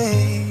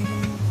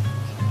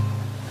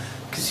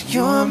 'Cause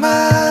you're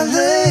my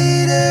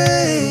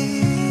lady,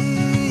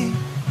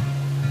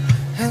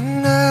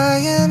 and I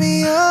am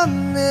your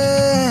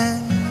man.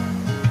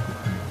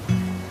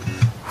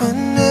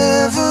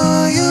 Whenever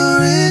you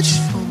reach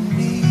for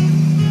me,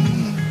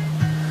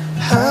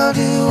 I'll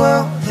do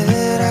all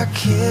that I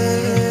can.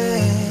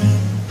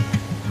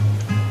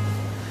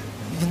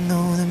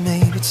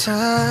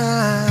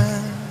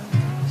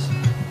 Times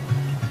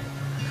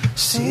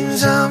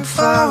seems I'm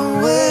far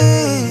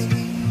away.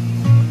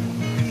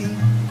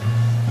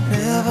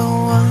 Never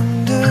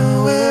wonder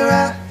where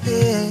I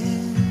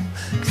am,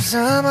 'cause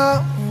I'm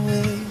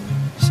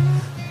always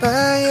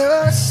by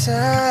your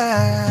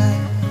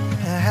side.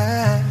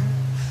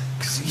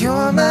 'Cause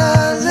you're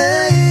my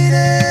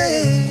lady,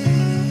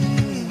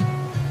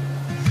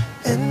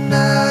 and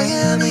I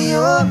am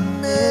your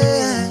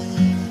man.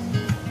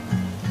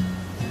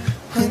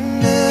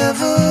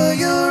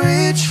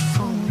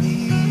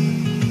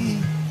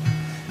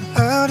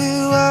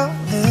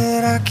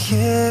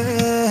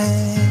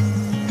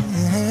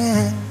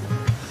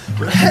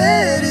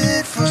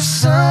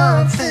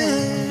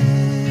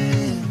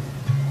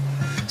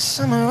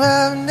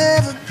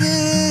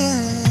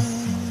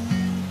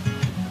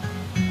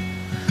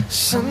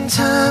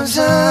 Sometimes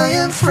I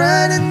am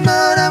frightened,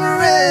 but I'm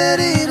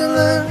ready to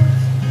learn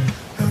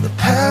of the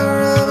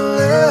power of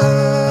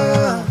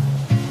love.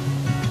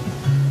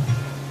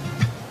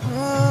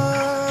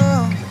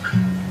 Oh,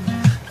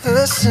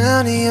 the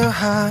sound of your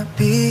heart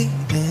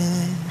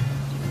beating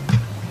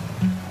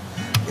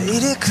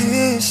made it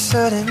clear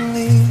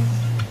suddenly.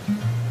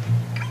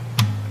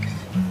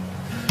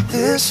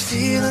 This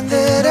feeling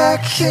that I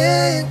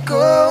can't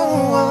go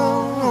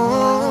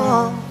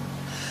on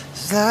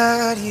is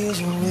light years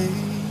away.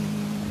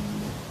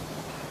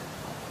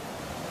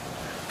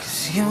 'Cause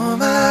you're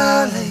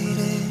my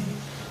lady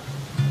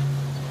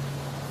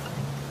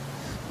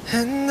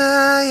and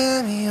I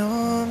am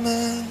your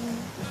man.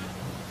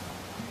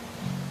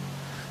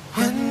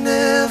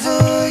 Whenever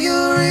you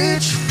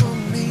reach for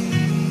me,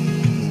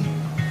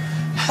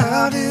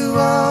 I'll do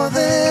all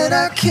that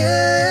I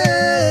can.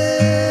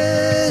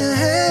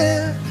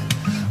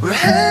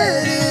 We're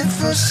headed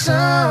for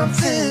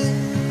something,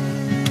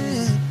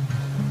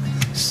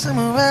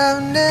 somewhere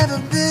I've never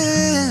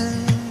been.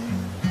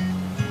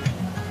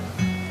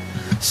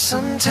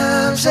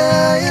 Sometimes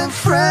I am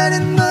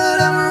frightened, but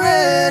I'm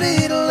ready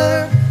to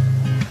learn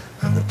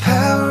of the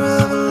power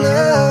of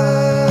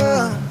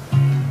love.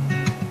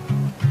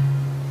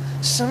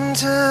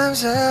 Sometimes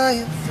I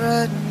am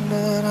frightened,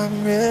 but I'm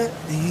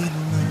ready to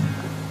learn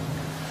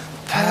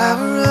the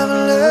power of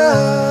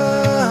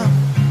love.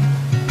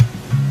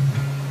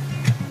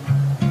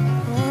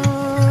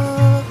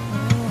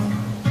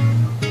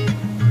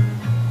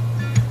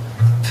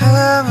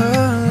 Power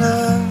of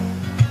love,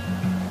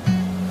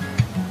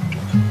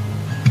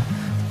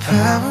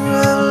 power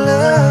of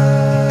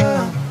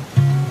love.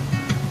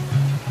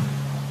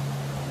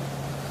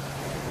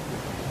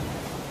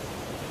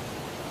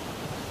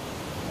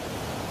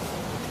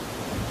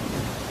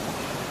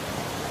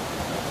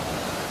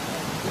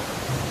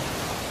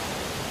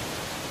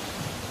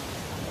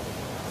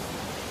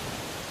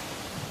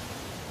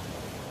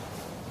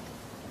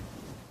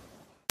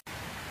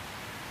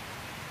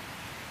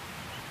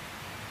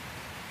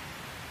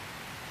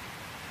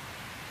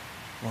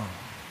 One,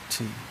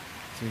 two,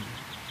 three,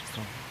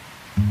 four.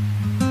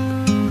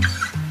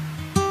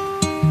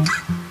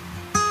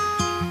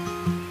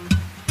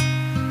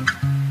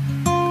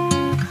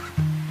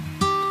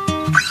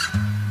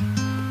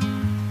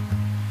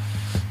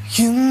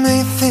 You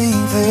may think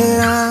that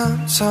I'm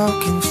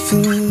talking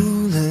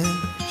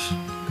foolish.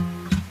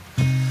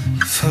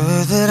 You've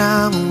heard that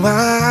I'm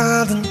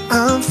wild and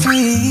I'm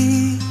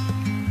free.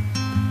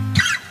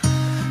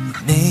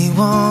 You may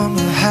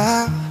wonder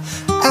how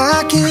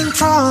I can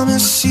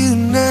promise you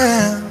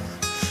now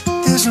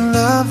there's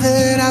love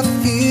that I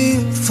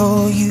feel for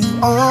you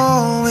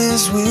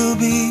always will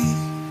be.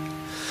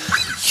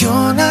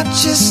 You're not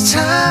just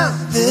time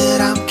that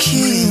I'm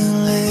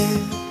killing.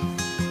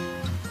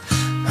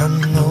 I'm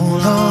no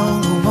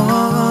longer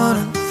one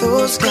of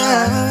those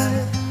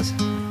guys.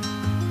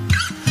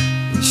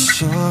 As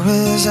sure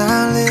as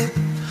I live,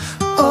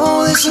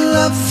 all this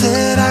love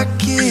that I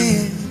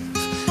give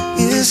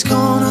is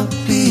gonna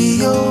be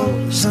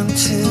yours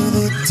until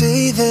the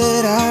day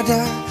that I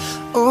die.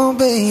 Oh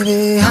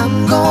baby, I'm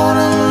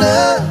gonna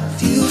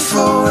love you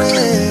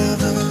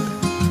forever,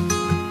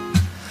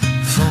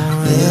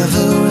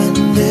 forever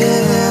and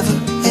ever,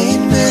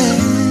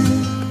 amen.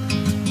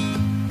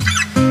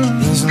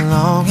 As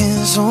long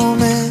as old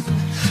men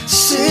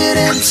sit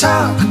and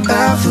talk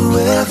about the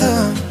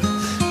weather,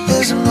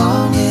 as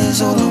long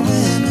as older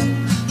women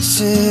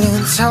sit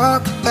and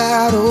talk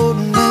about old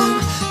men.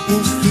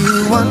 If you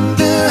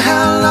wonder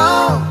how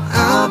long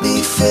I'll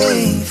be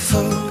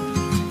faithful,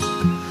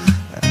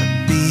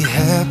 I'd be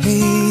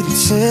happy to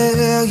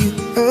tell you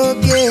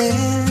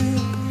again.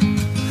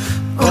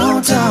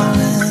 Oh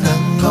darling,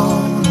 I'm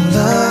gonna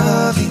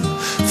love you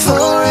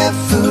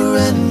forever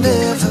and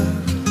ever,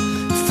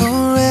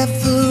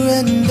 forever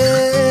and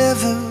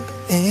ever,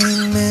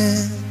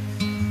 amen.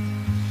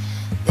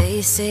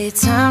 They say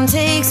time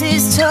takes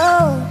its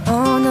toll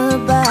on the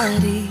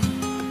body,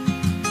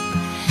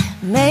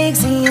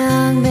 makes a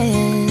young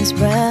man's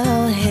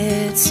brown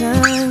hair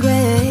turn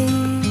gray.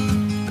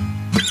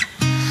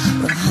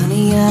 Well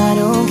honey, I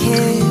don't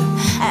care,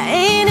 I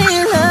ain't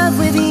in love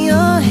with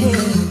your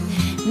hair.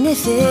 And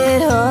if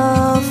it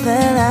all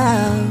fell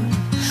out,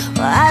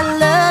 well I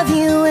love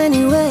you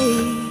anyway.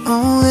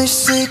 Oh, they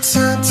say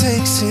time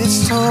takes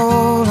its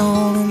toll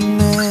on a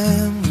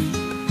memory,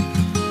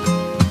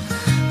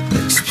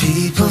 makes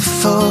people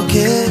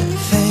forget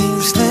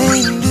things they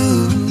do.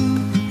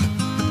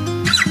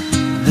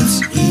 It's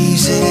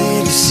easy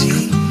to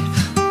see,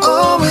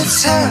 oh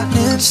it's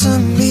happening to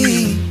me,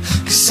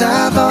 'cause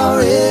I've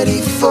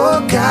already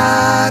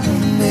forgotten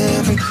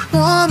every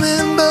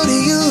woman but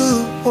you.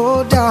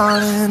 Oh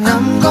darling,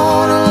 I'm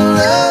gonna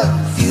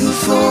love you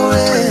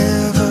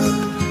forever,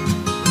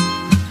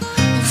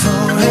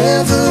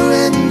 forever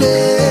and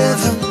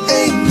ever,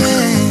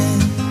 amen.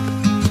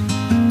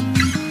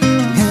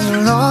 As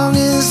long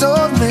as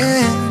old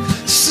men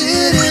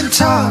sit and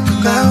talk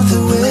about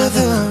the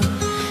weather,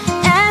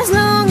 As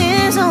long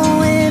as old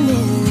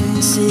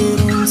women sit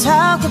and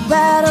talk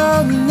about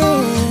old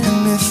men.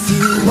 and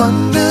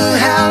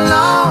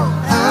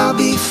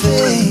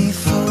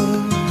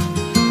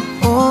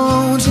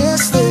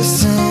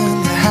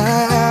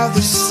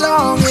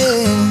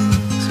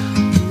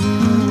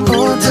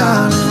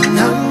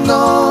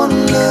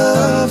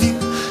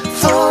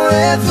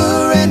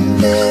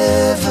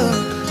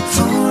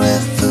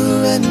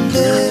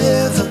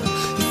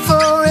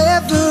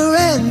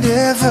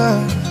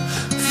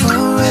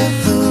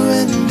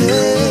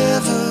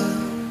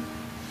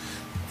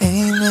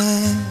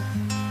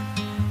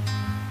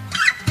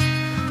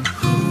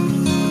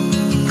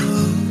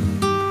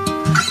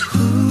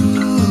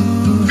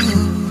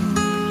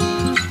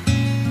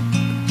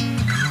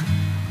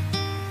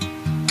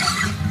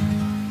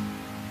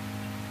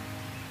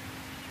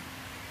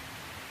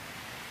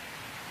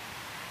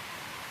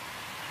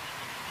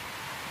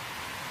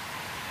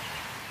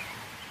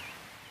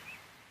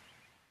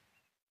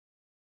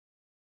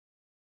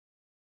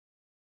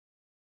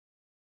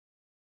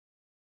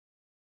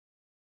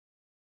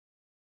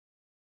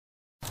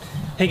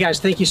Hey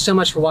guys, thank you so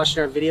much for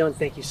watching our video, and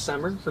thank you,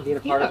 Summer, for being a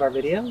part of our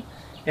video.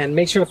 And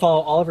make sure to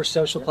follow all of our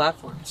social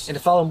platforms. And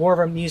to follow more of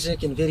our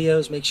music and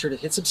videos, make sure to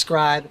hit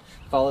subscribe.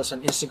 Follow us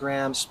on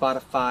Instagram,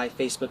 Spotify,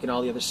 Facebook, and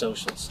all the other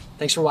socials.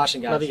 Thanks for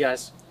watching, guys. Love you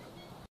guys.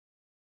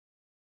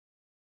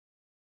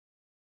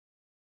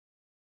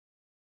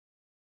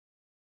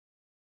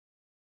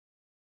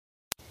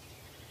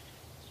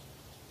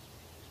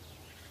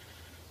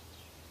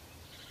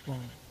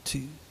 One,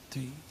 two,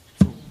 three.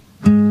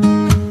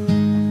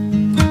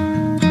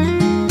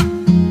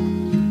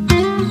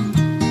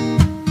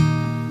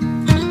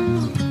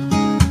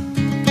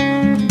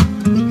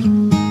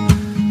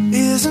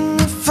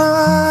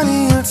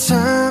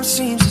 Time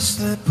seems to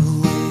slip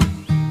away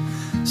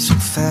so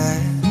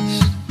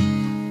fast.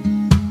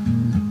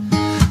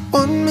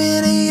 1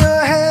 minute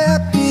you're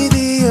happy,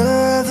 the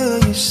other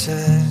you're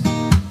sad.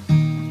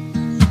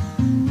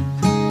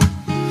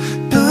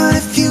 But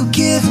if you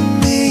give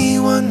me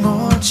one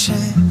more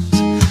chance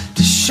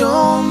to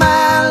show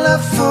my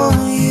love for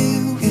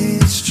you,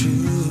 it's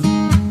true.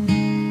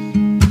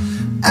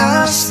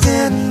 I'll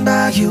stand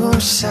by your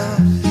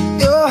side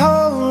your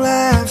whole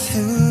life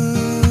through.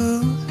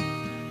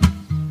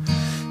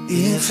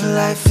 If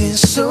life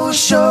is so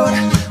short,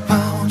 why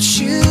won't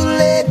you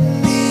let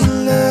me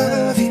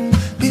love you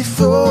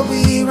before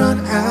we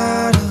run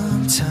out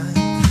of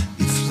time?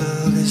 If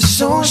love is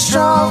so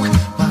strong,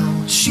 why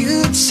won't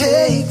you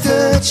take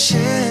the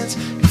chance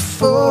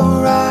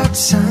before our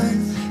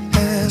time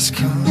has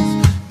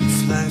come?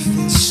 If life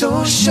is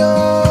so short,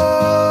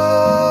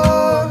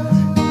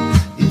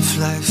 if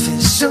life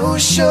is so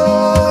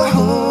short,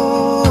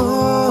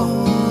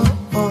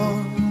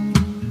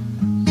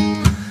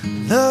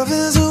 love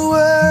is a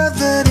word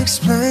that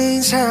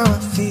explains how I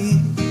feel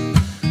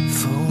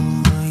for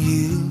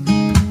you.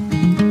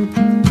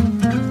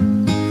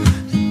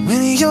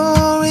 When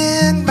you're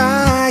in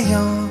my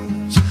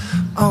arms,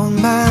 all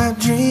my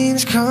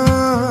dreams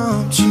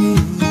come true.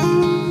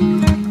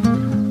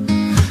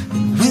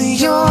 And when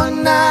you're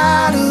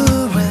not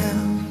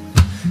around,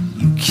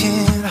 you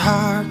can't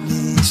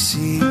hardly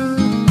see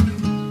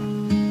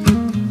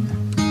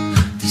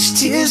these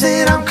tears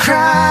that I'm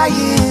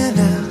crying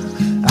out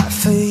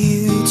for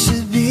you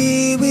to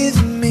be with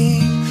me.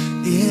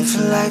 If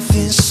life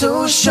is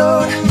so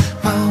short,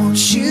 why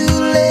won't you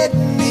let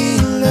me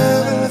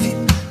love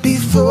you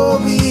before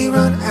we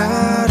run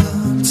out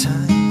of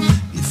time?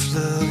 If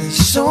love is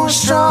so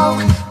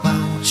strong, why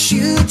won't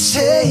you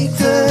take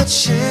the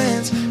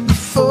chance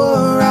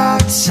before our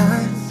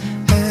time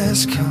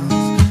has come?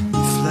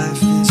 If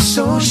life is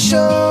so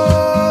short,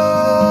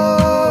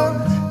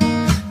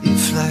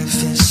 if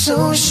life is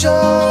so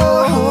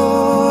short,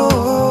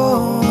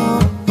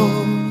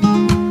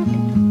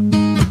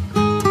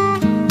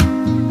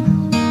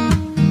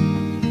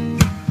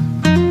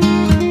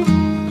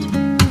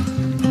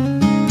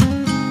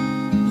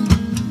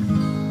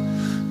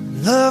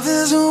 love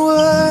is a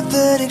word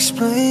that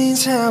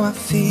explains how I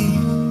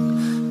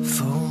feel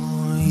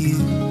for you.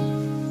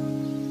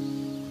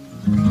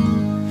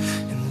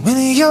 And when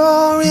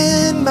you're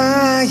in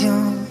my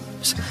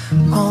arms,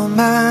 all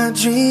my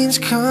dreams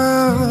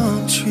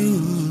come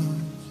true.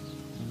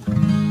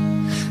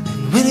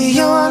 And when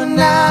you're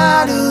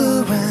not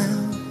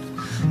around,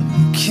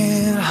 you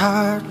can't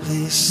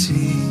hardly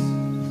see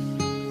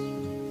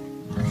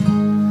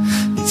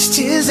these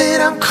tears that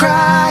I'm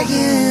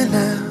crying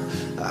out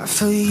are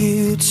for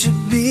you to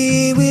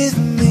be with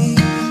me.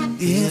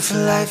 If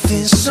life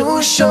is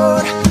so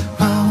short,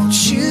 why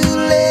won't you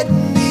let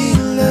me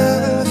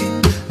love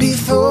you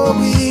before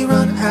we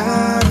run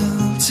out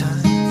of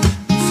time?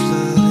 If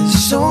love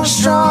is so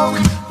strong,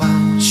 why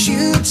won't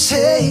you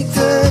take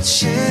the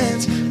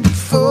chance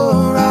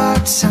before our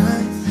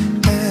time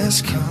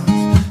has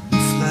come?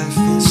 If life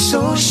is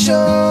so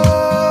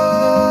short,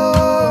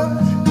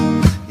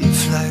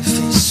 if life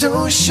is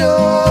so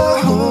short,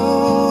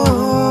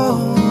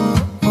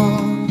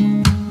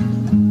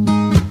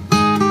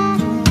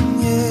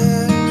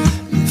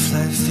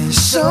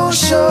 so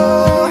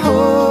short,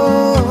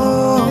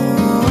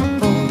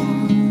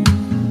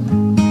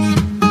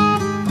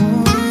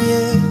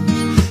 yeah.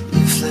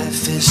 If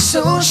life is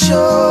so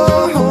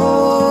short,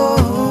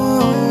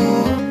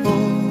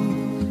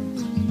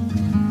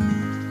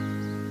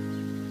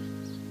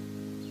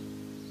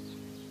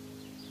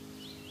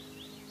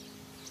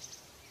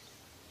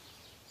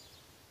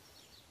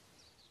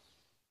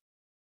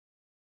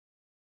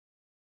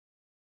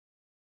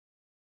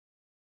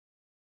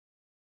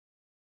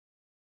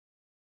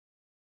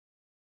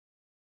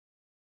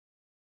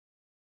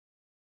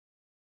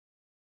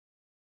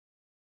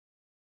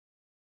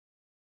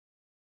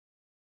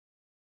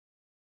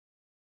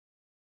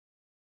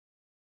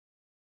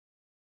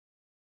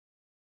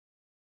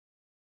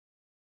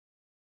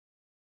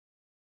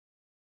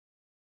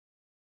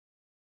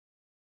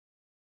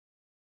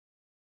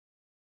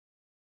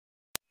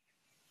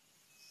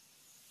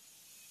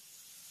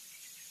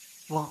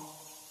 One,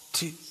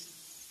 two,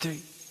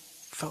 three,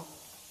 four.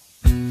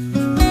 Ooh,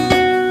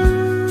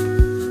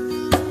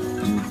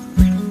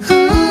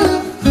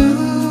 ooh,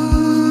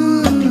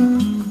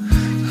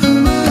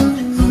 ooh.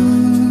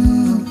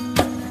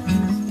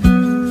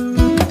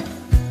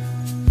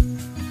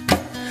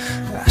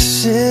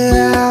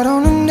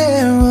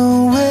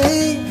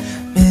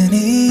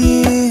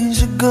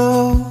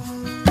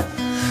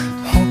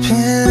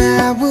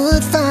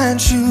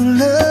 true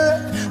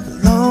love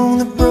along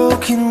the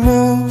broken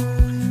road.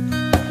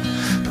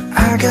 But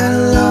I got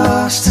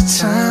lost a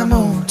time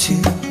or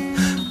two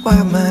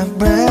while my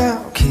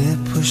brow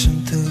kept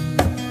pushing through.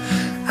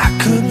 I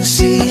couldn't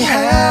see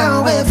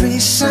how every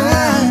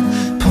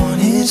sign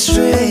pointed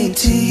straight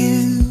to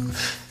you.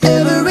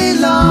 Every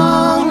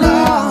long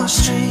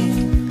lost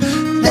dream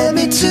led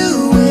me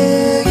to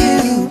where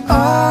you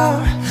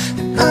are.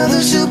 And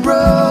others who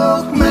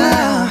broke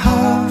my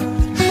heart,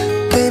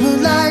 they were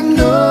like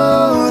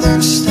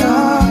northern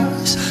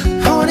stars,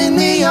 pointing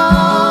me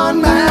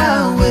on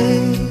my way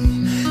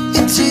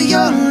into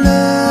your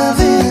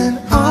loving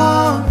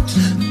arms.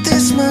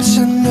 This much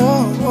I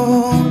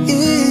know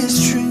is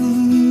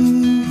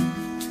true,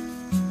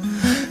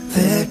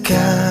 that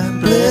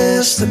God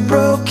bless the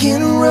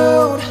broken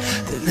road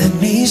that led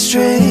me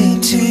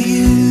straight to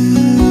you.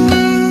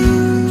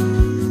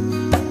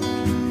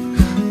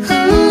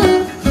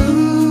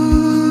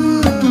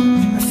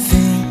 I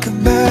think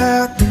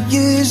about the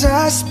years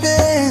I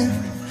spent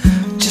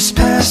just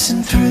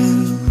passing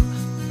through.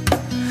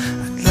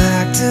 I'd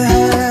like to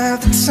have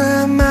the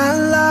time I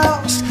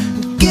lost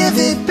and give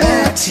it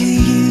back to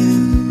you,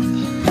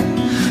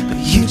 but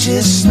you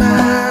just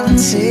smile and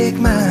take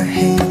my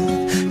hand.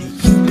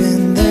 You've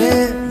been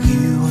there,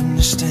 you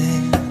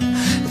understand.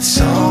 It's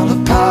all a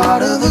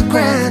part of a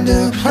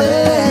grander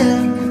plan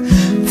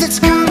that's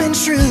coming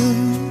true.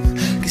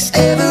 'Cause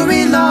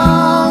every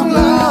long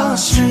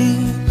lost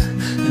dream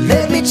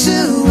led me to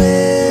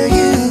where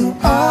you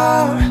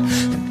are.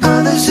 And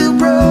others who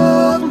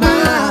broke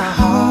my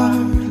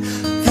heart,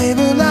 they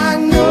were like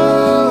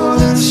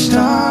northern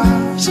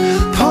stars,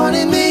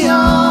 pointing me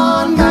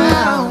on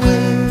my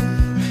way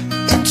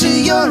into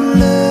your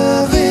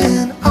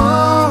loving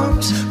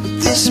arms. But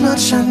this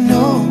much I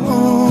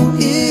know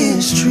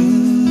is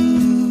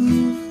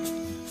true,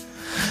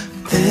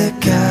 that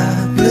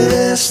God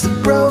bless the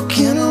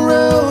broken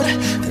road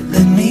that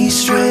led me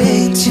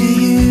straight to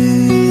you.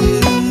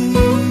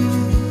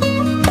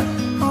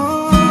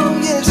 Oh,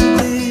 yes it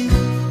did.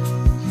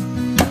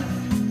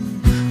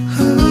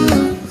 Ooh.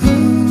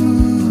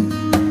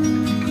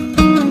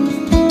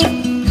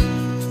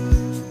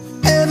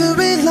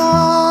 Every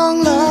long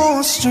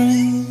lost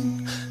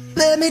dream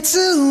led me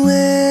to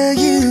where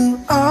you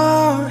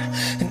are.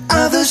 And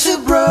others who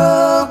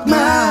broke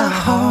my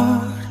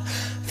heart,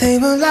 they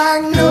were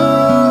like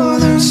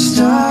northern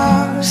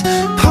stars,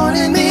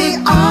 pointing me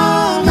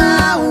on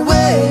my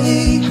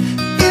way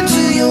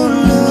into your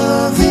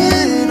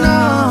loving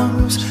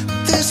arms.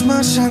 This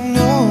much I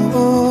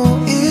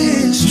know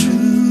is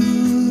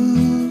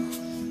true,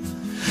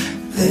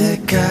 that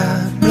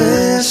God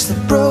bless the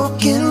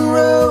broken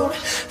road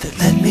that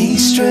led me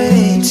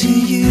straight to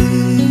you.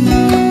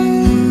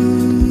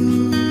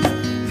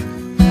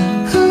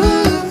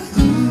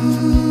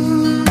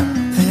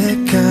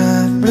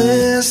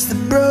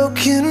 The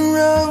broken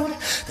road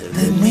that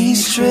led me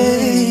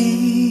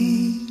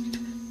straight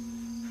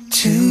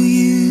to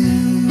you.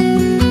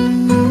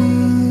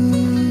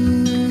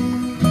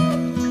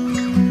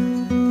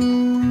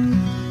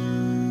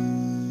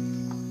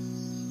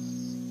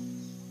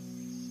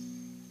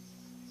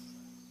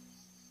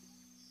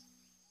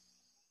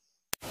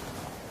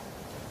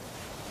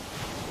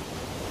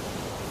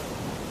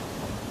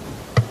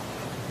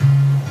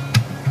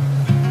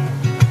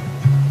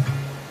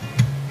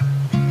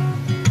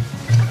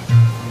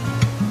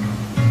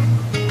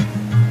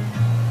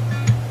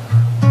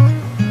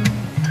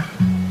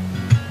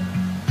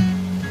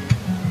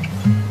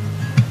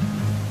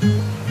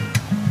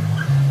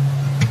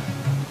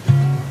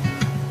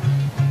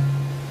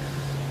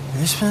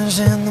 Whispers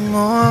in the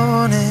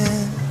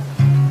morning,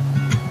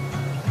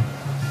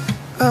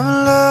 our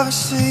love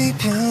asleep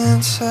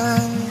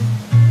inside.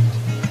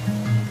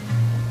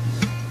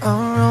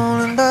 I'm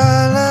rolling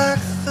by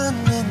like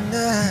thunder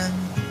now,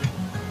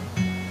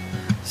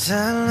 as I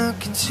look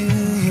into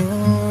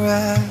your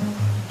eyes.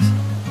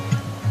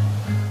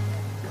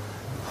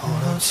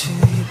 Hold on to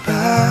your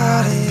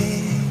body,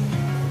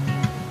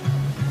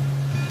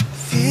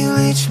 feel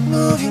each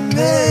move you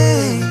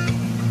make.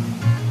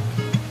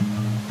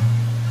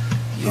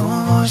 Your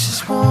voice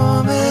is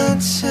warm and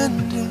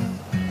tender,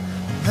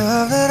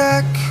 love that I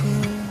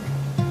could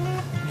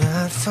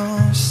not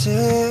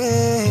forsake.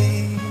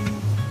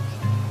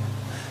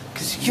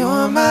 'Cause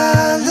you're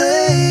my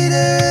lady,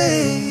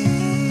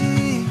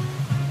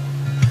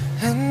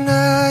 and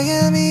I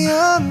am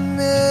your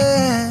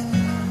man.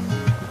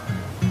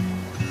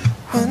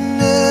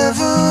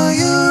 Whenever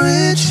you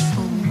reach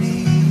for me,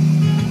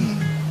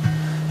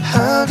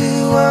 I'll do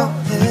all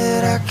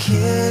that I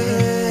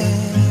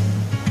can.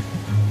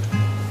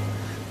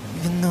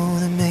 Even though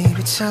there may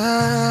be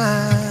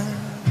times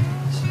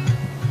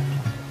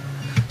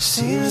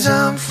seems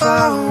I'm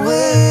far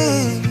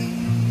away,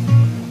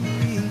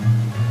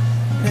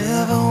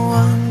 never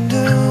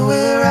wonder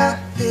where I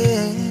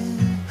am,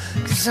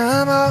 'cause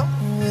I'm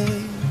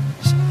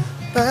always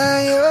by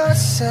your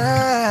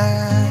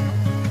side.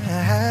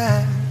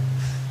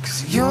 'Cause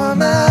you're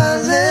my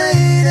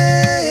lady,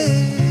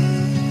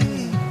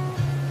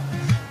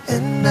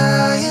 and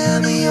I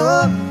am your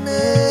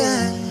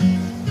man.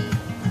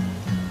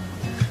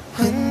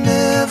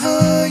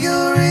 Whenever you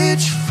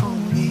reach for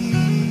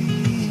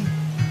me,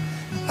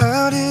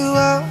 I'll do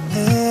all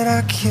that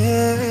I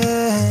can.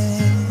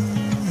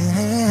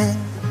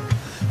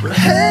 We're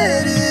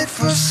headed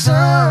for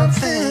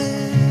something,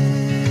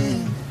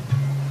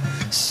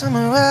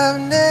 somewhere I've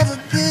never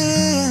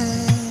been.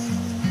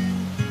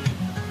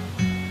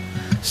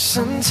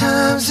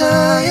 Sometimes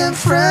I am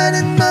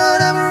frightened,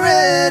 but I'm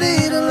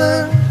ready to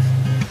learn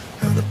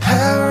of the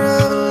power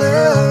of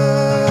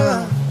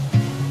love.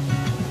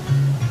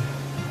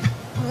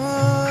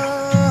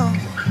 Oh,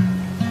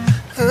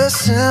 the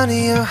sound of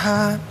your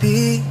heart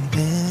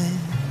beating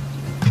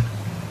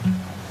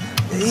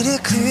made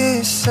it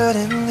clear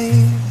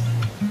suddenly.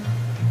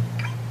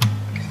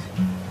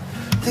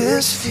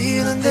 This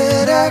feeling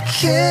that I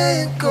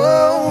can't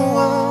go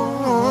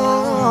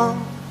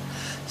on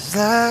is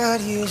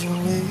light years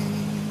away.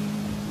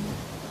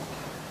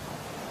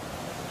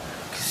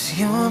 'Cause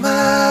you're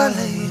my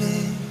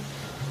lady,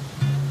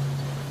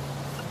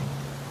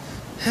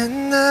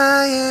 and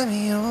I am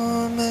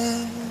your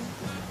man.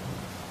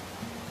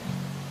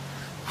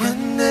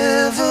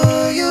 Whenever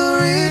you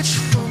reach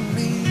for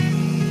me,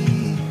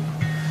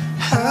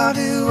 I'll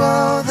do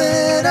all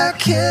that I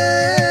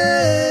can.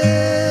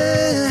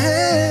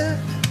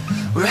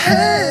 We're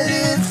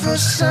headed for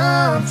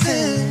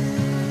something,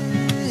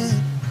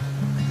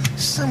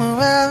 somewhere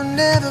I've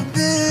never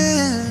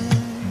been.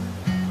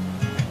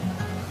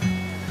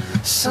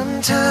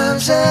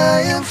 Sometimes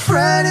I am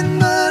frightened,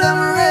 but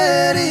I'm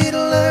ready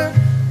to learn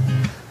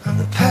of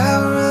the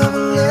power of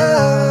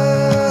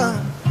love.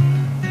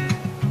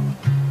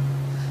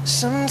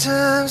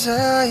 Sometimes I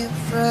am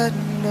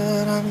frightened,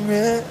 but I'm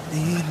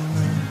ready to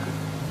learn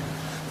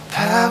the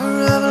power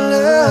of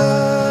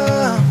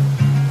love.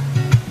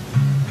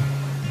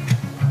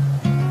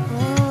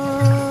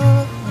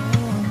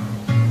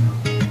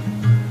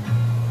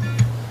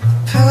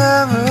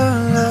 Power of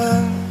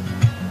love,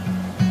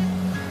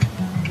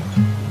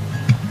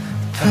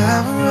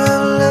 power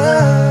of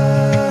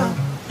love.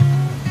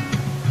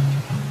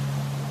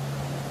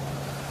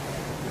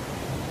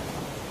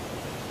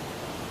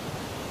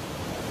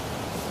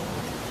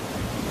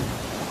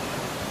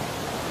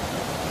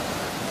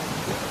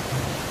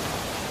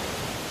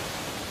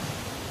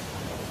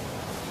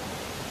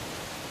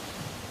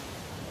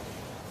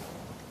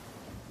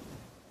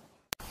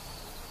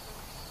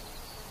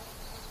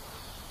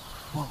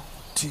 One,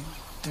 two,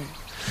 three.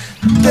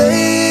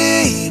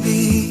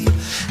 Baby,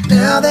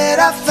 now that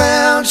I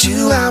found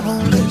you, I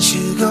won't let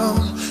you go.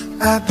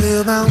 I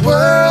build my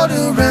world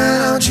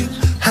around you.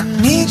 I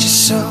need you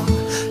so,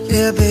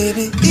 yeah,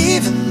 baby.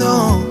 Even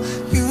though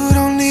you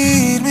don't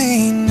need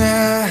me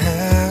now,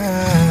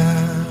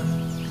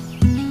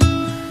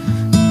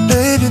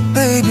 baby,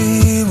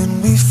 baby.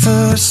 When we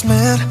first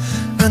met,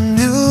 I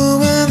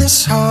knew in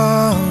this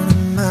heart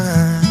of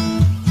mine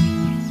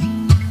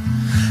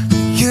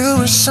you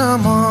were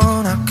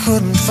someone I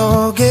couldn't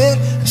forget.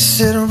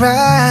 Sit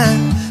right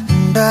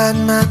and bide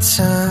my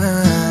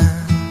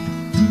time.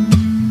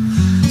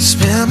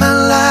 Spend my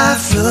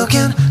life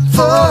looking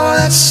for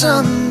that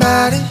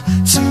somebody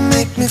to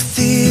make me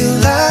feel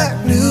like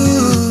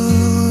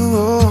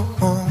new.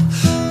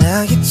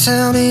 Now you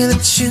tell me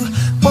that you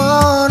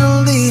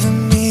wanna leave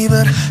me,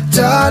 but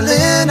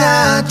darling,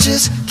 I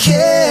just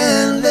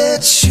can't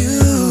let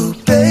you,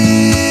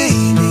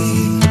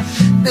 baby.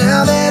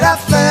 Now that I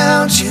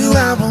found you,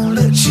 I won't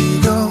let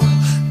you go.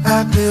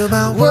 I build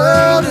my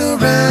world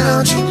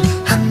around you.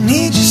 I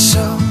need you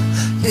so,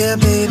 yeah,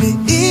 baby.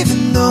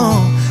 Even though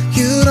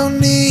you don't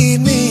need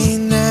me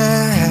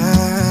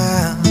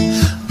now.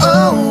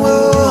 Oh,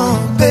 oh,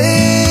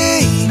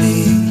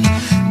 baby.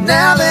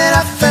 Now that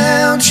I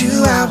found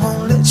you, I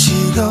won't let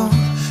you go.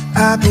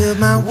 I build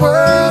my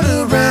world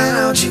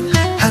around you.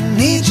 I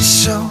need you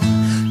so,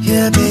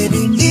 yeah,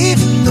 baby.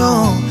 Even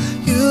though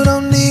you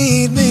don't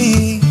need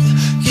me,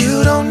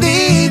 you don't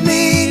need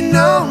me,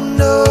 no,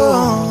 no.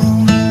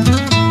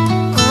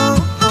 Oh,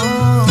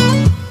 oh.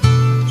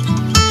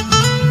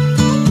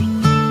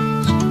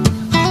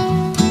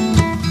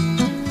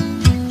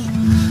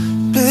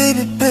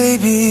 Baby,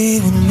 baby,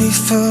 when we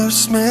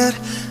first met,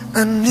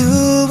 I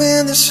knew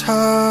in this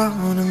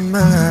heart of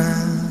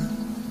mine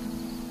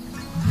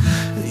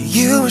that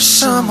you were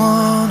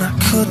someone I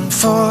couldn't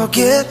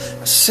forget.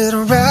 I sit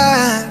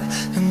right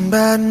and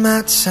bide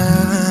my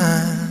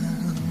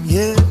time,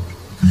 yeah.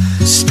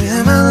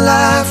 Spend my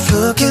life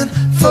looking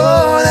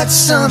for that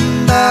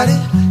somebody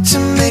to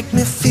make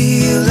me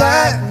feel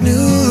like new.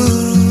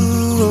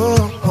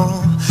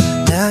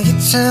 Now you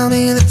tell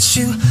me that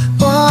you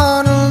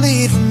wanna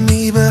leave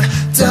me, but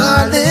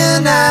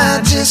darling,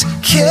 I just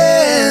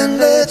can't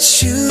let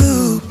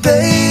you,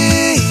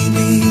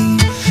 baby.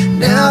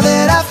 Now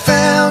that I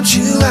found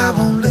you, I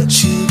won't let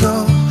you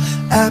go.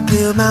 I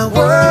build my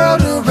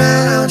world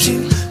around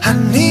you. I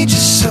need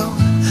you so,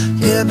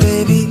 yeah,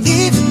 baby.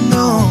 Even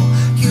though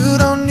you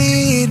don't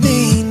need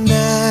me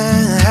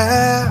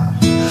now.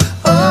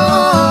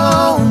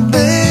 Oh,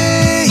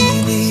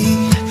 baby.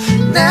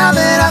 Now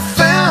that I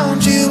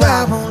found you,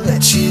 I won't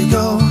let you go.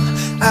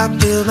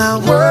 build my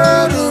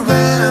world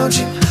around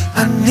you.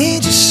 I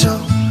need you so,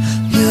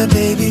 yeah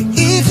baby,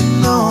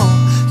 even though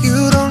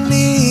you don't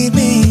need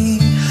me,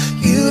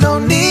 you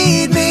don't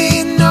need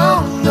me,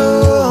 no,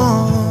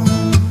 no.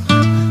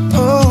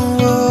 Oh,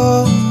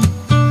 oh,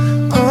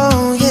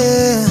 oh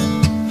yeah,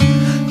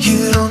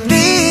 you don't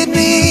need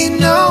me,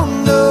 no,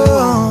 no.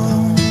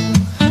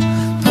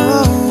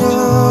 Oh,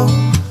 oh,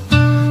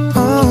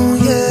 oh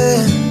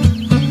yeah,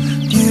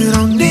 you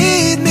don't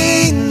need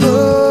me, no.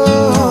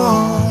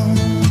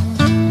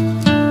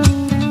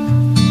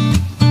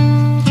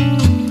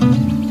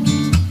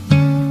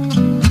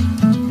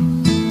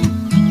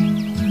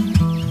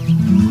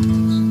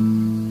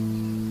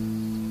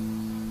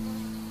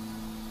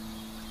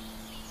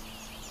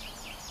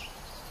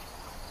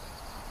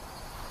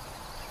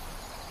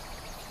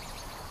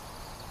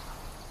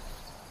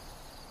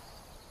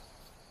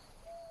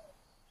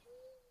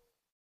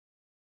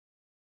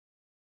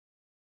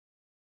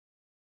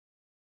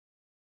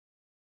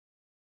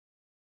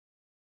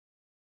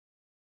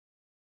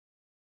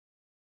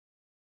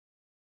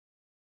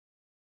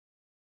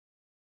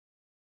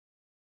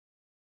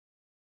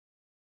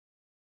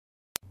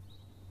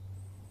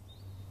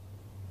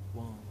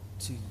 One,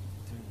 two,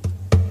 three.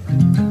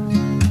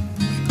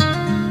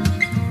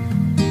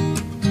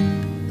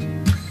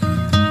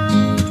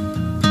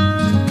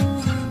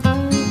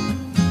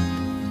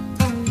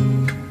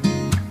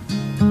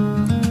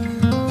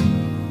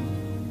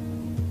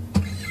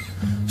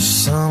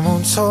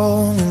 Someone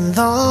told me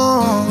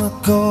long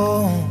ago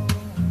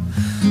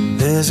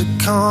there's a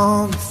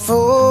calm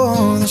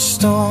before the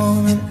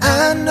storm, and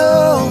I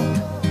know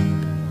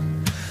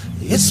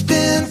it's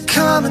been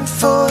coming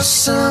for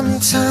some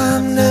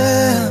time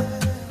now.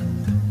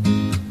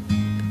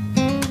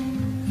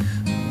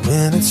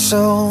 When it's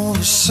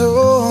over,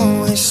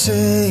 so they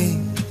say,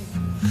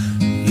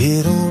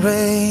 it'll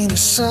rain a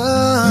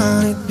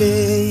sunny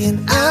day,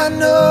 and I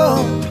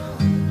know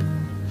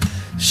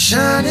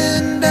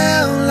shining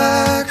down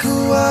like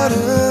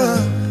water.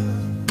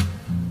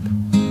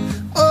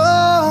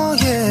 Oh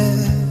yeah,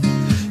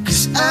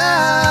 'cause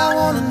I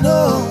wanna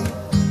know,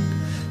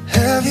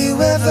 have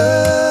you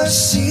ever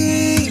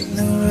seen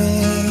the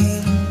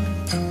rain?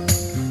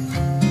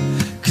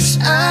 'Cause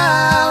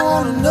I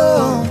wanna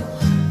know,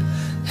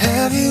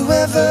 have you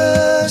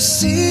ever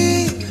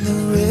seen the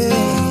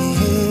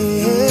rain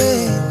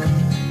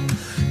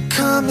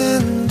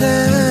coming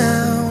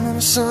down on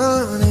a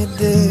sunny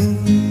day?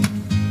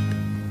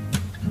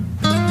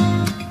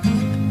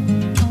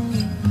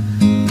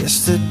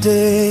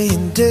 Yesterday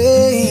and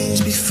days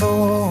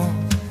before,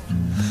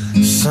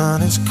 the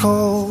sun is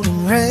cold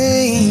and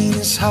rain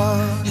is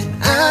hard, and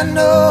I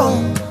know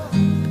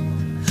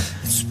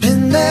it's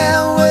been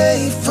that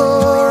way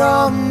for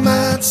all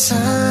my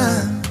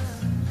time,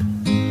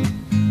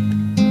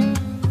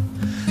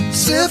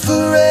 till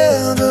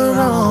forever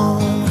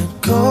on it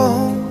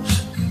goes,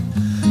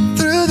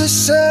 through the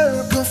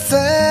circle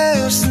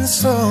fast and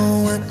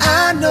slow, and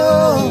I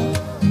know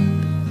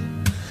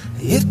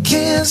it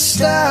can't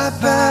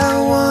stop, I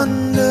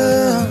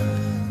wonder.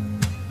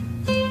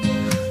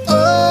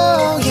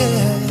 Oh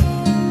yeah,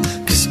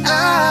 'cause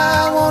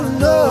I wanna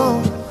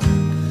know,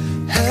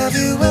 have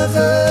you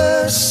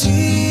ever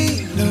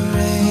seen the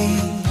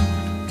rain?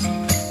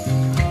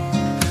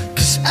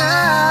 'Cause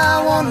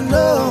I wanna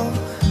know,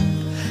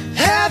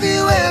 have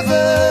you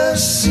ever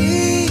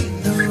seen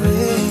the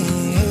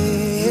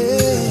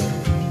rain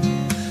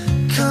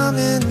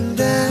coming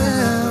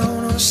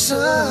down on a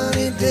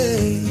sunny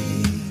day?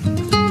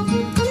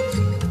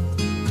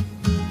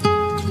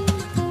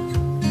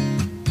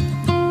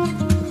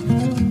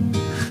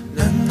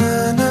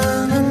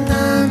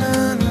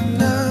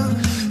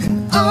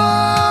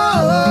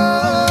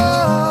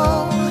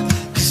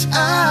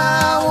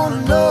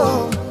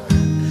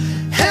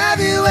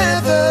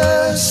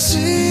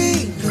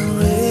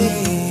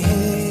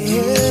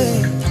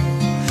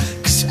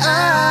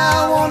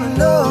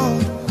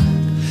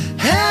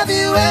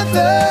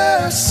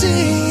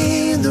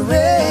 Seen the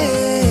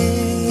rain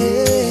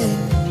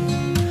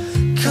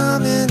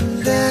coming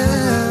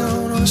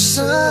down on a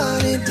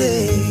sunny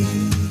day.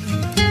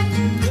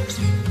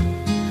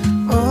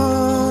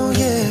 Oh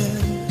yeah,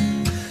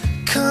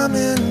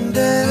 coming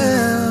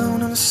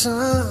down on a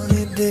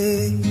sunny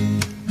day.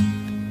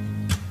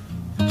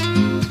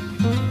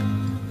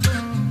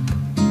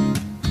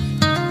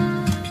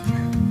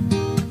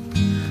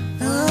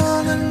 Na,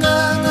 na, na,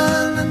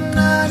 na,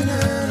 na, na, na.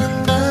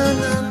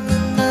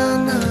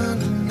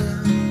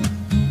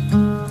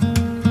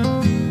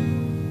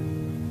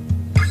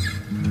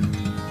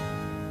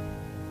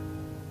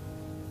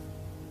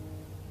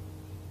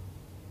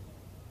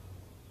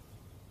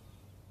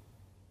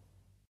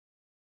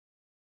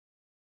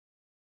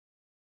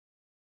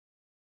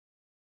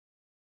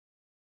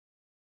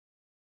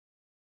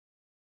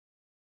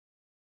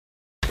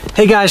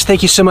 Hey guys,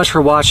 thank you so much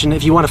for watching.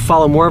 If you want to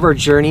follow more of our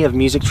journey of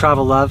music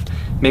travel love,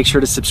 make sure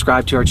to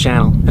subscribe to our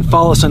channel and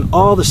follow us on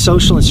all the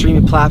social and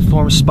streaming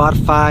platforms,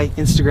 Spotify,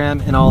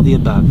 Instagram, and all the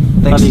above.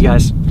 Thanks. Love you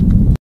guys.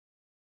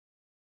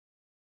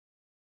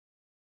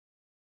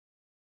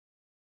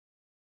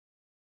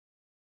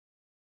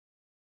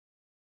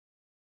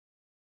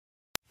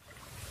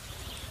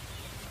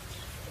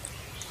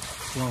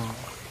 1,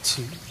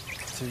 2,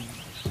 3.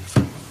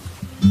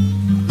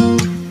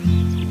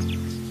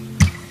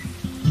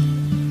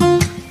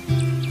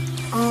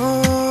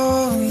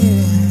 Oh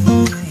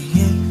yeah,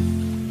 yeah.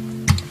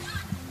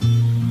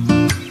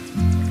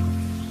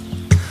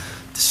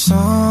 The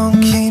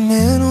song came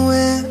and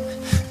went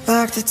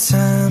like the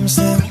times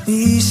that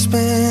we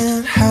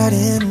spent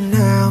hiding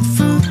out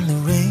from the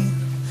rain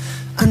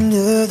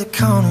under the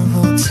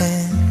carnival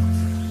tent.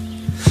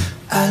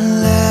 I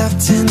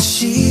laughed and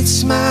she'd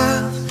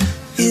smile.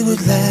 It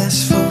would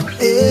last for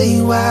a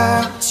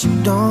while, but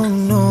you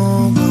don't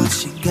know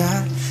what you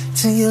got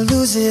till you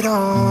lose it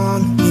all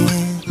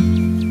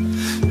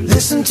again.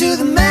 Listen to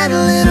the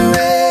mandolin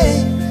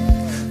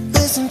rain,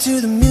 listen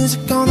to the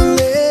music on the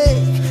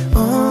lake.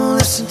 Oh,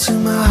 listen to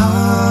my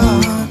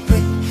heart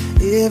break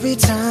every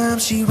time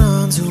she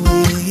runs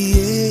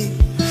away.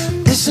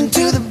 Listen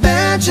to the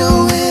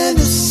banjo in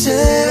the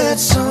sad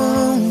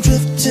song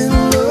drifting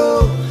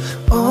low.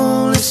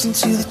 Oh, listen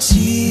to the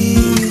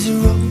tears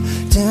roll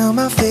down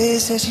my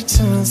face as she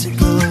turns to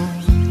gold.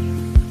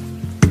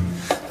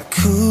 A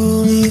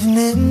cool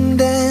evening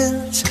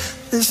dance,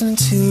 listening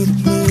to the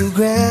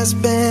bluegrass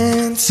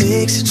band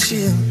takes a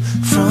chill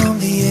from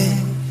the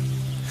air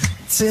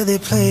till they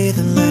play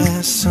the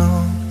last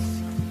song.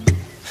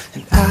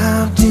 And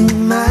I'll do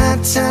my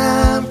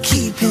time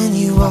keeping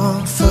you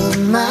off of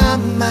my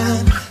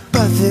mind,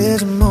 but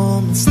there's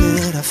moments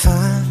that I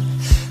find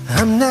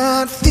I'm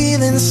not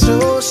feeling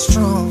so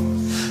strong.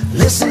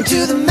 Listen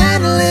to the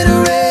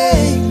mandolin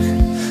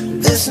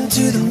rain, listen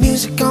to the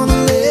music on the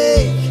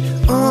lake.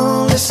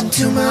 Oh, listen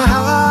to my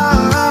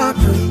heart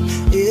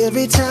break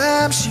every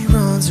time she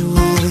runs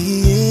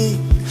away.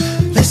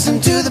 Listen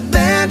to the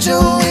banjo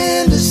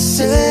in the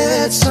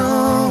sad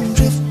song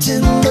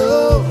drifting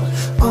low.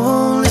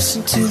 Oh,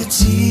 listen to the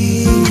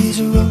tears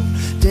roll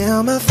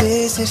down my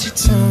face as she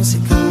turns to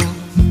gold.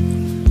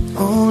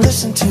 Oh,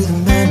 listen to the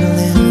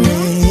mandolin rain.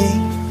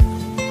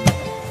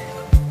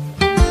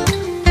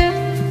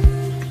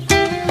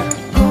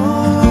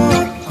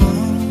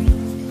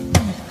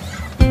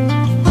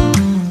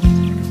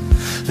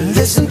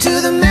 Listen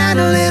to the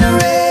mandolin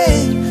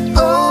rain.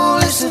 Oh,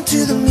 listen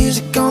to the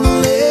music on the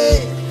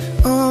lake.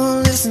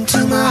 Oh, listen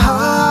to my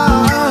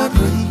heart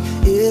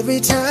break every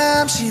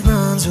time she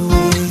runs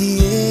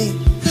away.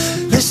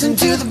 Listen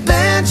to the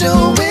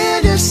banjo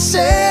in the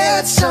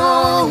sad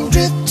song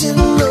drifting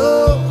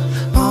low.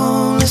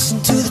 Oh, listen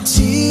to the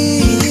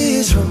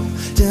tears roll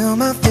down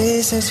my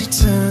face as she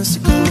turns to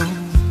gold.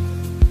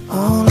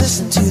 Oh,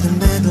 listen to the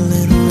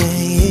mandolin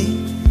rain.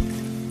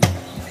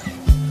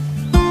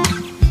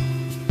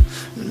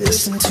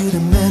 Listen to the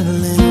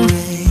mandolin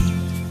rain.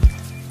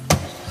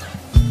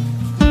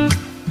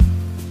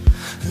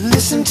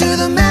 Listen to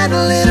the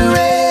mandolin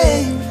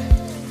rain.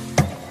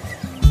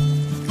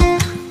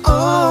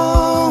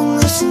 Oh,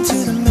 listen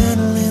to the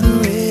mandolin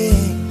rain.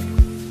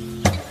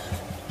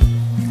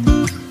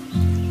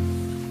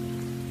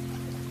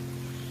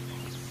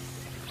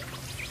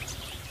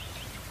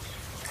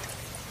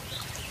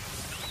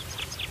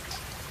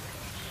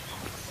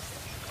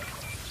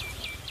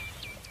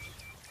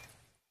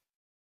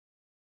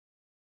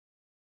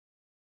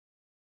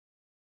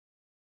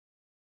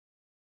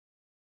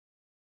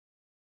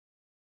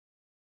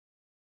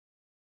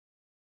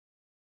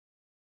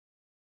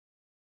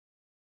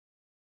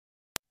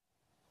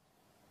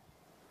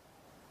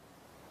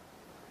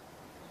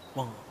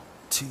 One,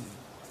 2,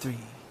 3,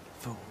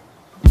 4.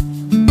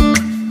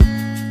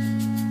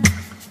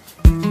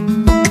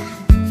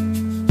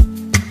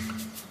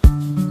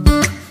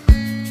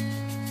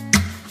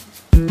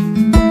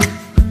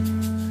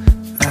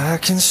 I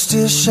can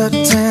still shut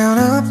down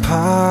a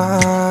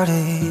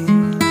party.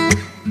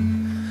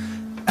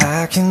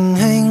 I can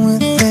hang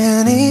with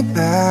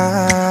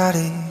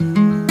anybody.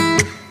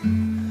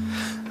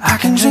 I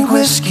can drink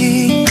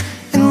whiskey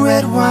and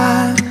red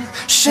wine,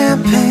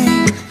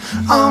 champagne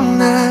all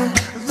night,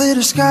 a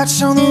little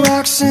scotch on the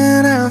rocks,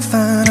 and I'm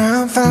fine,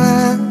 I'm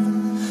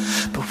fine.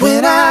 But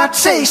when I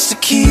taste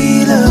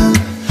tequila,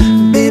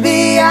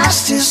 baby, I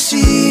still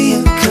see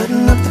you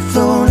cutting up the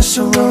floor in a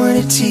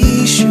sorority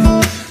t-shirt,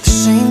 the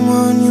same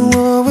one you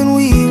wore when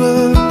we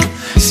were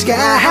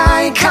sky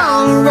high in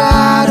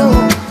Colorado,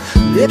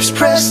 lips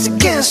pressed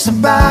against the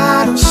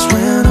bottle,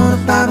 swearing on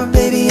the Bible,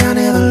 baby, I'll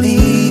never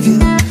leave you.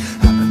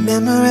 I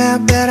remember how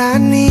bad I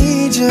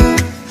need you.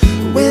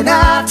 When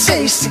I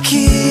taste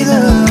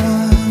tequila,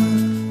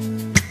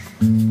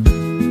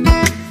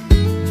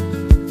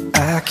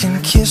 I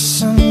can kiss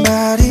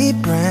somebody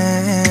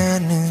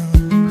brand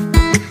new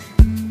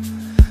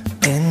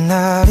and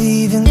not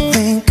even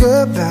think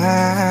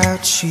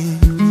about you.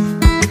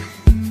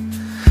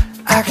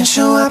 I can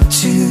show up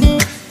to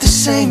the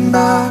same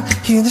bar,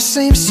 hear the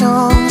same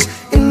songs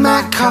in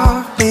my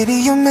car. Baby,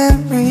 your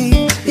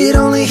memory, it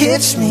only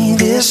hits me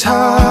this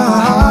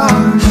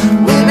hard.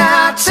 When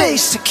I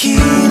taste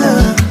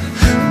tequila,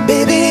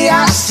 baby,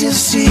 I still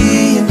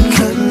see you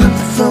cutting up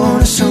the floor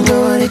in a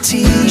sorority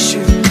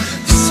t-shirt,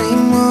 the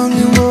same one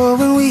you wore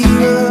when we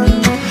were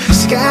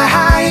sky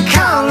high in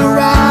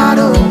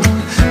Colorado,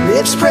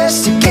 lips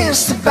pressed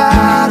against the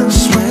bar.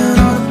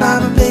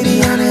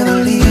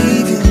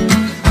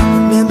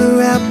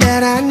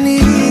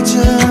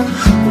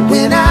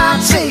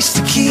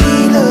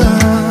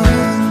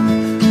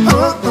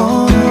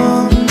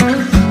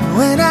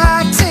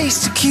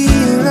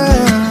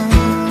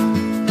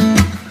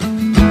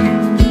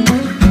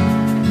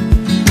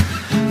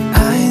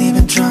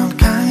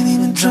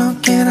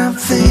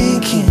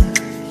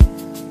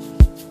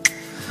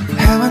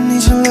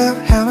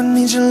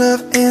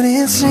 love and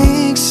it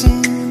sinks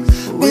in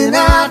when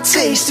I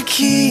taste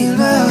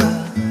tequila.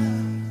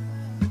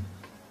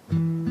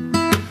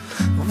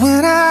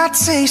 When I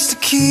taste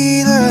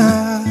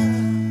tequila.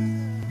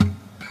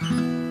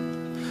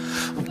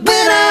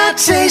 When I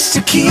taste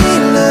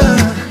tequila,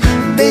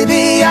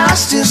 baby, I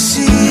still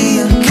see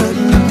you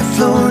cutting up the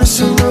floor in a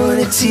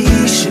sorority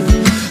t-shirt,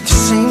 the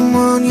same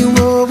one you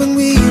wore when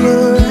we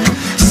were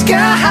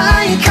sky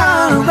high in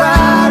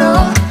Colorado,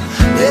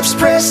 lips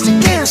pressed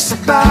against the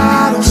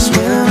bottle,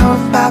 swearing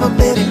on the Bible,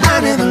 baby,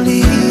 I never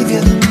leave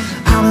you.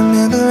 I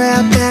remember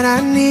out that I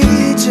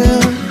need you.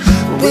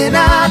 When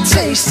I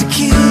taste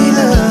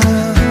tequila.